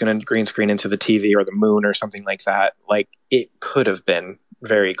you were just going to green screen into the TV or the moon or something like that, like it could have been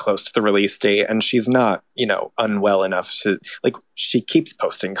very close to the release date. And she's not, unwell enough to, like, she keeps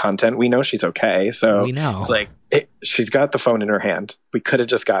posting content. We know she's okay. So we know. It's like, she's got the phone in her hand. We could have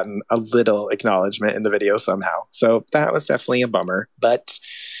just gotten a little acknowledgement in the video somehow. So that was definitely a bummer. But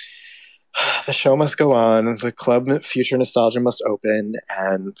the show must go on. The Club Future Nostalgia must open,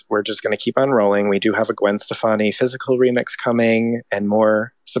 and we're just going to keep on rolling. We do have a Gwen Stefani physical remix coming and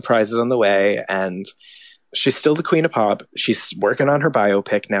more surprises on the way. And she's still the queen of pop. She's working on her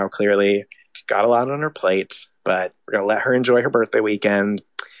biopic now, clearly. Got a lot on her plate, but we're going to let her enjoy her birthday weekend.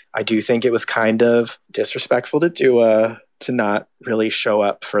 I do think it was kind of disrespectful to Dua to not really show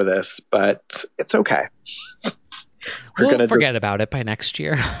up for this, but it's okay. We'll forget about it by next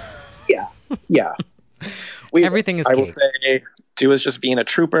year. Yeah. Everything is I cake. will say Dua's just being a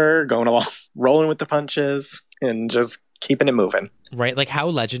trooper, going along, rolling with the punches, and just keeping it moving. Right? Like how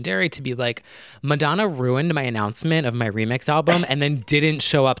legendary to be like, Madonna ruined my announcement of my remix album and then didn't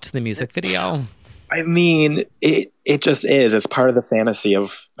show up to the music video. I mean, it just is. It's part of the fantasy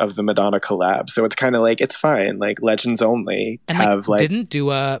of the Madonna collab. So it's kind of like, it's fine. Like Legends Only and have like... Didn't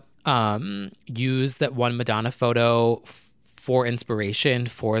Dua use that one Madonna photo for inspiration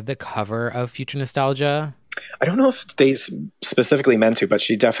for the cover of Future Nostalgia? I don't know if they specifically meant to, but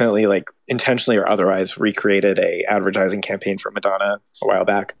she definitely like intentionally or otherwise recreated a advertising campaign for Madonna a while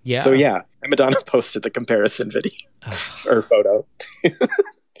back. Yeah. So yeah, and Madonna posted the comparison video or photo.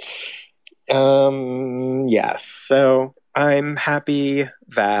 Yes. So I'm happy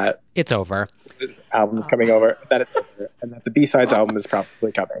that it's over. This album is coming over, that it's over, and that the B-Sides album is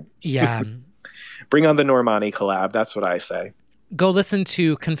probably coming. Yeah. Bring on the Normani collab. That's what I say. Go listen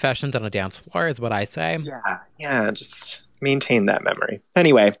to Confessions on a Dance Floor is what I say. Yeah. Just maintain that memory.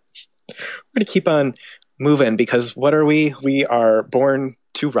 Anyway, we're going to keep on moving because what are we? We are born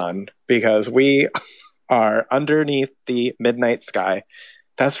to run because we are underneath the midnight sky.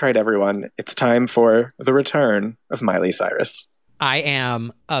 That's right, everyone. It's time for the return of Miley Cyrus. I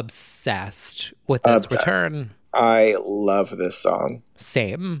am obsessed with this return. I love this song.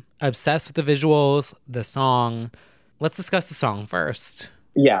 Same. Obsessed with the visuals, the song. Let's discuss the song first.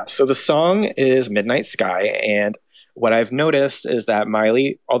 Yeah, so the song is Midnight Sky, and what I've noticed is that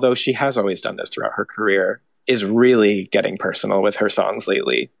Miley, although she has always done this throughout her career, is really getting personal with her songs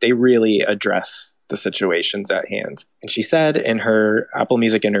lately. They really address the situations at hand. And she said in her Apple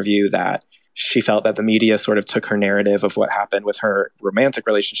Music interview that she felt that the media sort of took her narrative of what happened with her romantic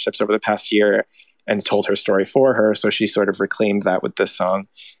relationships over the past year and told her story for her. So she sort of reclaimed that with this song.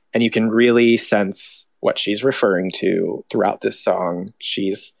 And you can really sense what she's referring to throughout this song.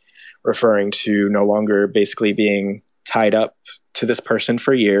 She's referring to no longer basically being tied up to this person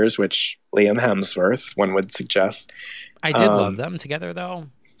for years, which Liam Hemsworth, one would suggest. I did love them together, though.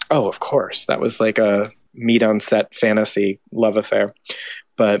 Oh, of course. That was like a meet on set fantasy love affair.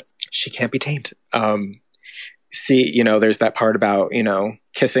 But she can't be tamed. See, there's that part about,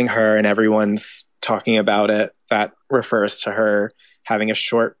 kissing her and everyone's talking about it. That refers to her having a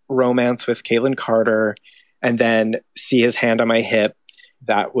short romance with Caitlyn Carter. And then See His Hand on My Hip.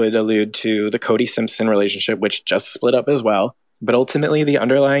 That would allude to the Cody Simpson relationship, which just split up as well. But ultimately, the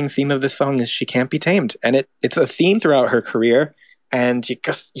underlying theme of this song is she can't be tamed. And it's a theme throughout her career. And you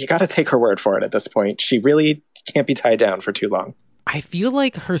got to take her word for it at this point. She really can't be tied down for too long. I feel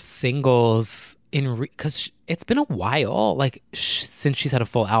like her singles, because it's been a while, like since she's had a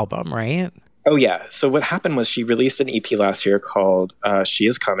full album, right? Oh, yeah. So what happened was she released an EP last year called She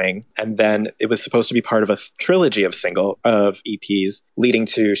Is Coming. And then it was supposed to be part of a trilogy of EPs leading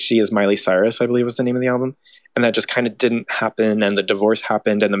to She Is Miley Cyrus, I believe was the name of the album. And that just kind of didn't happen. And the divorce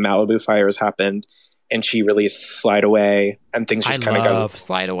happened and the Malibu fires happened. And she released Slide Away and things just kind of got... I love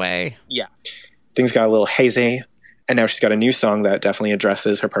Slide Away. Yeah. Things got a little hazy. And now she's got a new song that definitely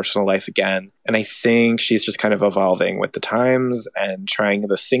addresses her personal life again. And I think she's just kind of evolving with the times and trying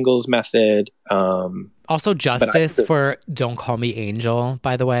the singles method. Also, justice for Don't Call Me Angel,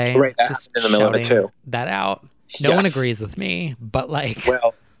 by the way. Right, just in the middle of it too. That out. No one agrees with me, but like...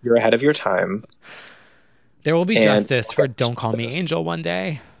 Well, you're ahead of your time. There will be justice for Don't Call Me Angel one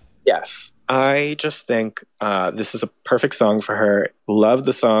day. Yes. I just think this is a perfect song for her. Love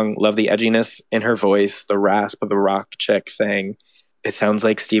the song. Love the edginess in her voice. The rasp of the rock chick thing. It sounds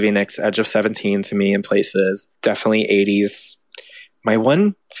like Stevie Nicks' Edge of 17 to me in places. Definitely 80s. My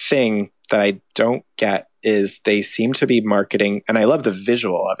one thing that I don't get is they seem to be marketing, and I love the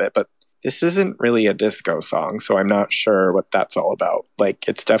visual of it, but this isn't really a disco song, so I'm not sure what that's all about. Like,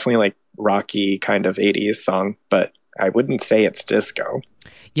 it's definitely like rocky kind of 80s song, but I wouldn't say it's disco.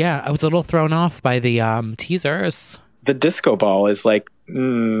 Yeah, I was a little thrown off by the teasers. The disco ball is like,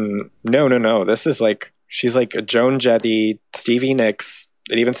 no. This is like, she's like a Joan Jett, Stevie Nicks.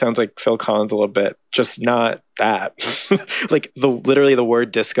 It even sounds like Phil Collins a little bit, just not that. Like literally the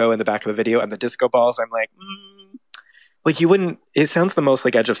word disco in the back of the video and the disco balls. I'm like, like you wouldn't, it sounds the most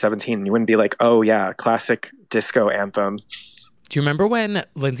like Edge of 17. You wouldn't be like, oh yeah, classic disco anthem. Do you remember when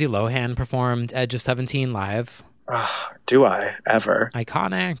Lindsay Lohan performed Edge of 17 live? Do I ever?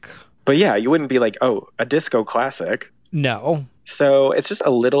 Iconic. But yeah, you wouldn't be like, oh, a disco classic. No. So it's just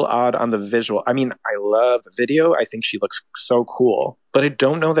a little odd on the visual. I mean, I love the video. I think she looks so cool. But I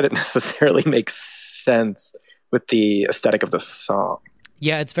don't know that it necessarily makes sense with the aesthetic of the song.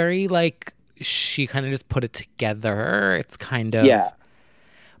 Yeah, it's very like she kind of just put it together. It's kind of... Yeah.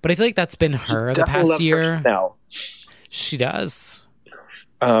 But I feel like that's been her the past year. No. She does.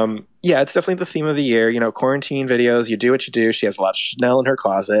 Yeah, it's definitely the theme of the year. You know, quarantine videos, you do what you do. She has a lot of Chanel in her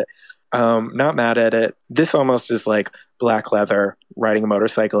closet. Not mad at it. This almost is like black leather, riding a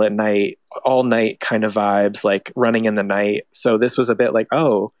motorcycle at night, all night kind of vibes, like running in the night. So this was a bit like,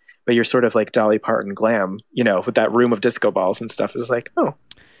 oh, but you're sort of like Dolly Parton glam, you know, with that room of disco balls and stuff. Is like, oh.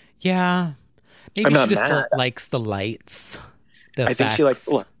 Yeah. Maybe she just likes the lights. I think she likes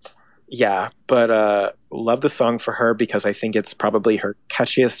the lights. Yeah, but love the song for her because I think it's probably her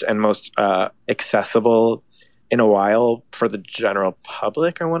catchiest and most accessible in a while for the general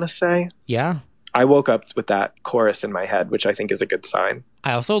public, I want to say. Yeah. I woke up with that chorus in my head, which I think is a good sign.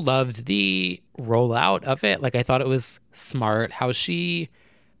 I also loved the rollout of it. Like, I thought it was smart how she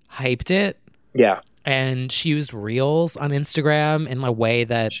hyped it. Yeah. And she used Reels on Instagram in a way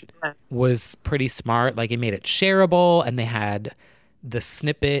that was pretty smart. Like, it made it shareable, and they had the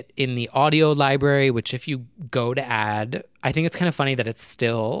snippet in the audio library, which if you go to add, I think it's kind of funny that it's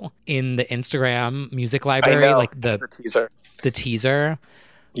still in the Instagram music library. I know, like the teaser. The teaser.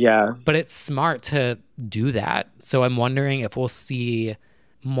 Yeah. But it's smart to do that. So I'm wondering if we'll see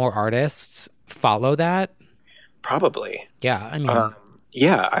more artists follow that. Probably. Yeah. I mean,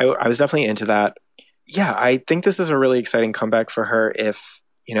 yeah, I was definitely into that. Yeah, I think this is a really exciting comeback for her if,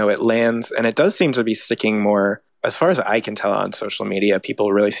 you know, it lands, and it does seem to be sticking more. As far as I can tell on social media,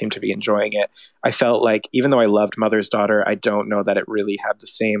 people really seem to be enjoying it. I felt like, even though I loved Mother's Daughter, I don't know that it really had the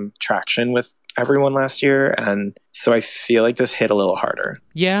same traction with everyone last year. And so I feel like this hit a little harder.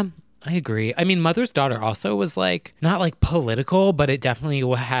 Yeah, I agree. I mean, Mother's Daughter also was like, not like political, but it definitely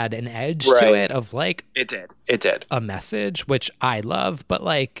had an edge to it of like... It did. A message, which I love, but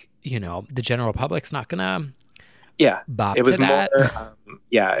like, you know, the general public's not gonna... Yeah, bop it was to that. more.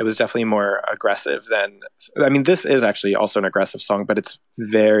 It was definitely more aggressive than. I mean, this is actually also an aggressive song, but it's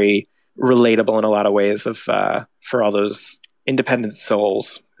very relatable in a lot of ways. Of for all those independent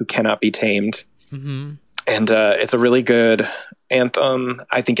souls who cannot be tamed, and it's a really good anthem.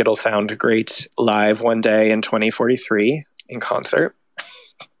 I think it'll sound great live one day in 2043 in concert.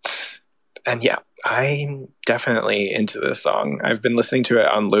 And yeah, I'm definitely into this song. I've been listening to it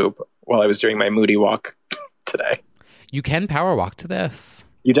on loop while I was doing my moody walk today. You can power walk to this.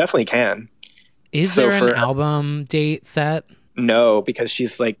 You definitely can. Is there an album date set? No, because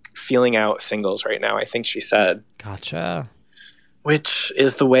she's like feeling out singles right now, I think she said. Gotcha. Which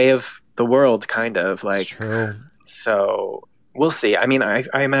is the way of the world, kind of. Like, it's true. So we'll see. I mean, I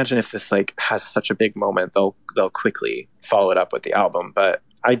imagine if this like has such a big moment, they'll quickly follow it up with the album. But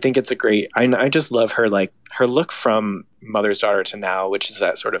I think it's a great. I just love her, like her look from Mother's Daughter to now, which is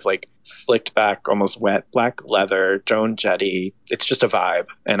that sort of like slicked back, almost wet black leather, Joan Jett. It's just a vibe,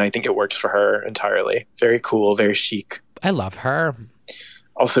 and I think it works for her entirely. Very cool, very chic. I love her.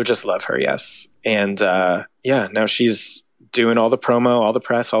 Also, just love her. Yes, and yeah, now she's doing all the promo, all the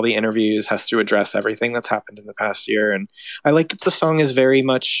press, all the interviews, has to address everything that's happened in the past year. And I like that the song is very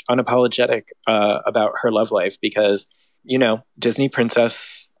much unapologetic about her love life because, you know, Disney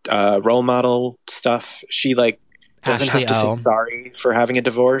princess, role model stuff. She like doesn't have to say sorry for having a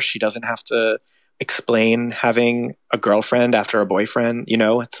divorce. She doesn't have to explain having a girlfriend after a boyfriend. You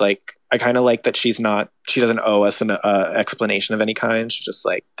know, it's like, I kind of like that she doesn't owe us an explanation of any kind. She's just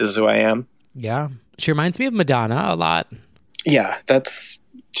like, this is who I am. Yeah. She reminds me of Madonna a lot. Yeah,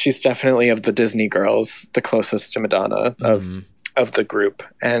 she's definitely of the Disney girls, the closest to Madonna of the group.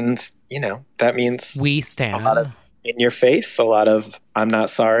 And, you know, that means we stand a lot of in your face, a lot of I'm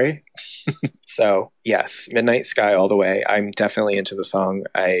not sorry. So, yes, Midnight Sky all the way. I'm definitely into the song.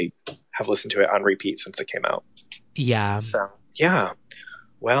 I have listened to it on repeat since it came out. Yeah. So, yeah.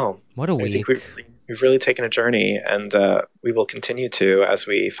 Well, what a week. I think we've really taken a journey, and we will continue to as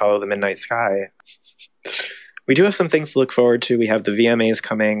we follow the Midnight Sky. we do have some things to look forward to. We have the VMAs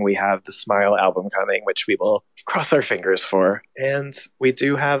coming. We have the Smile album coming, which we will cross our fingers for. And we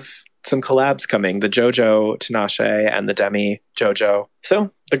do have some collabs coming, the JoJo Tinashe and the Demi JoJo.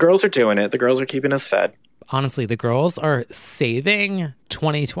 So the girls are doing it. The girls are keeping us fed. Honestly, the girls are saving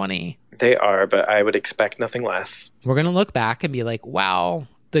 2020. They are, but I would expect nothing less. We're going to look back and be like, wow,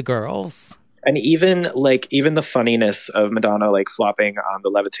 the girls. And even the funniness of Madonna like flopping on the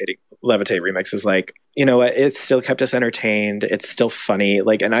Levitate remix is like, you know what, it still kept us entertained. It's still funny.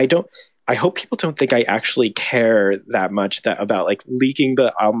 Like, and I hope people don't think I actually care that much about like leaking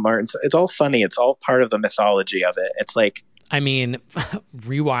the album art. It's all funny. It's all part of the mythology of it. It's like, I mean,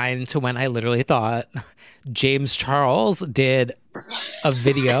 rewind to when I literally thought James Charles did a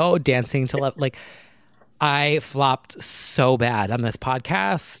video dancing to like, I flopped so bad on this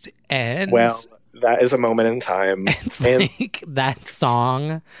podcast. And well, that is a moment in time. It's like that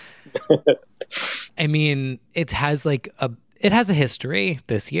song. I mean, it has a history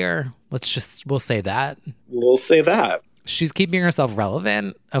this year. We'll say that. We'll say that. She's keeping herself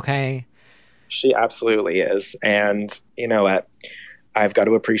relevant, okay? She absolutely is. And you know what? I've got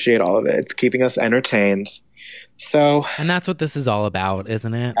to appreciate all of it. It's keeping us entertained. So, and that's what this is all about,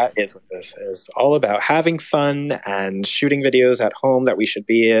 isn't it? That is what this is all about. Having fun and shooting videos at home that we should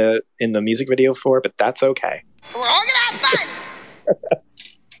be in the music video for, but that's okay. We're all gonna have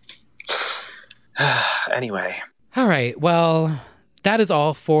fun! Anyway. All right. Well, that is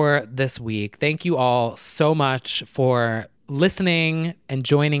all for this week. Thank you all so much for listening and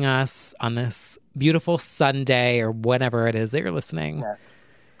joining us on this beautiful Sunday or whenever it is that you're listening.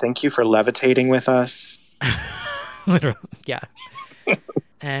 Yes. Thank you for levitating with us. Literally, yeah.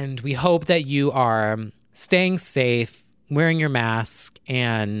 And we hope that you are staying safe, wearing your mask,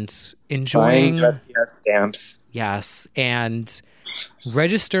 and enjoying USPS stamps. Yes, and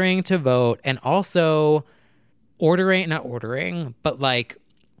registering to vote, and also not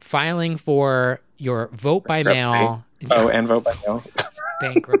filing for your vote by mail. Oh, and vote by mail.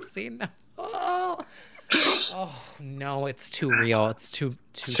 Bankruptcy. No. Oh no, it's too real. It's too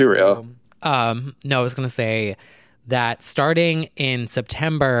real. No, I was gonna say that starting in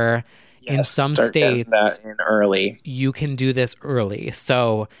September, in some states, that in early, you can do this early.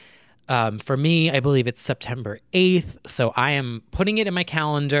 So, for me, I believe it's September 8th. So I am putting it in my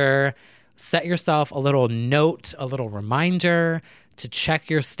calendar. Set yourself a little note, a little reminder to check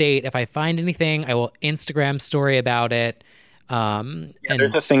your state. If I find anything, I will Instagram story about it.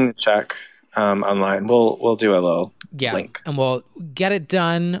 There's a thing to check online. We'll do a little link. And we'll get it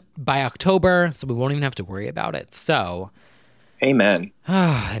done by October, so we won't even have to worry about it. So, amen.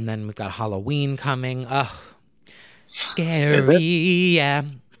 And then we've got Halloween coming. Scary, yeah.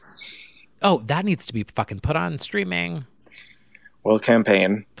 Oh, that needs to be fucking put on streaming. We'll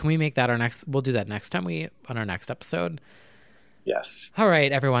campaign. Can we make that we'll do that next time on our next episode? Yes. All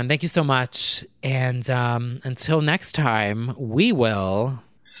right, everyone. Thank you so much. And until next time, we will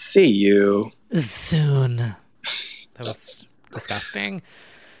see you soon. That was disgusting.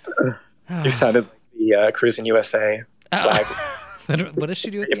 You sounded like the Cruising USA flag. What does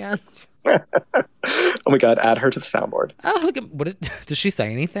she do at the end? Oh my God, add her to the soundboard. Oh, look, does she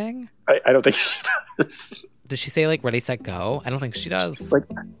say anything? I don't think she does. Does she say like ready, set, go? I don't think she does. She's like,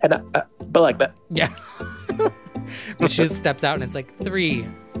 but like that. Yeah. But she just steps out and it's like 3,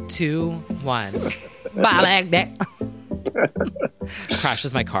 2, 1. Bye like that.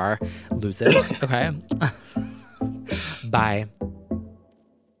 Crashes my car. Loses. Okay. Bye.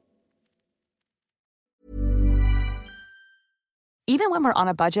 Even when we're on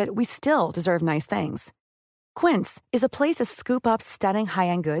a budget, we still deserve nice things. Quince is a place to scoop up stunning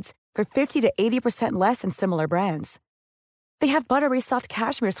high-end goods for 50 to 80% less than similar brands. They have buttery soft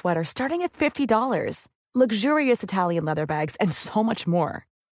cashmere sweaters starting at $50, luxurious Italian leather bags, and so much more.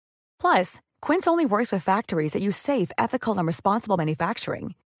 Plus, Quince only works with factories that use safe, ethical, and responsible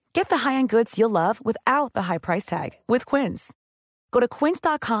manufacturing. Get the high-end goods you'll love without the high price tag with Quince. Go to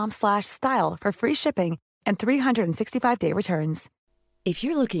quince.com/style for free shipping and 365-day returns. If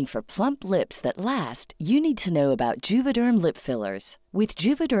you're looking for plump lips that last, you need to know about Juvederm lip fillers. With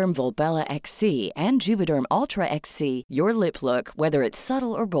Juvederm Volbella XC and Juvederm Ultra XC, your lip look, whether it's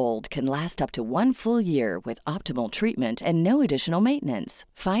subtle or bold, can last up to 1 full year with optimal treatment and no additional maintenance.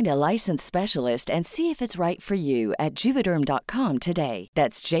 Find a licensed specialist and see if it's right for you at Juvederm.com today.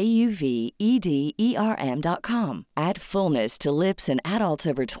 That's JUVEDERM.com. Add fullness to lips in adults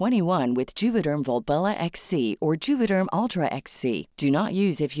over 21 with Juvederm Volbella XC or Juvederm Ultra XC. Do not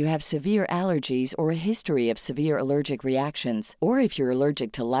use if you have severe allergies or a history of severe allergic reactions, or if you're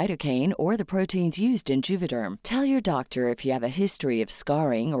allergic to lidocaine or the proteins used in Juvederm. Tell your doctor if you have a history of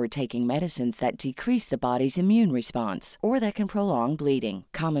scarring or taking medicines that decrease the body's immune response or that can prolong bleeding.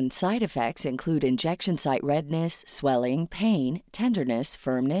 Common side effects include injection site redness, swelling, pain, tenderness,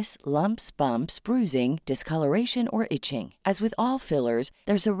 firmness, lumps, bumps, bruising, discoloration, or itching. As with all fillers,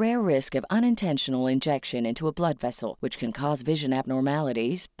 there's a rare risk of unintentional injection into a blood vessel, which can cause vision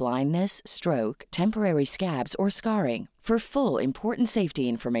abnormalities, blindness, stroke, temporary scabs, or scarring. For full, important safety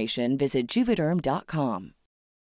information, visit Juvederm.com.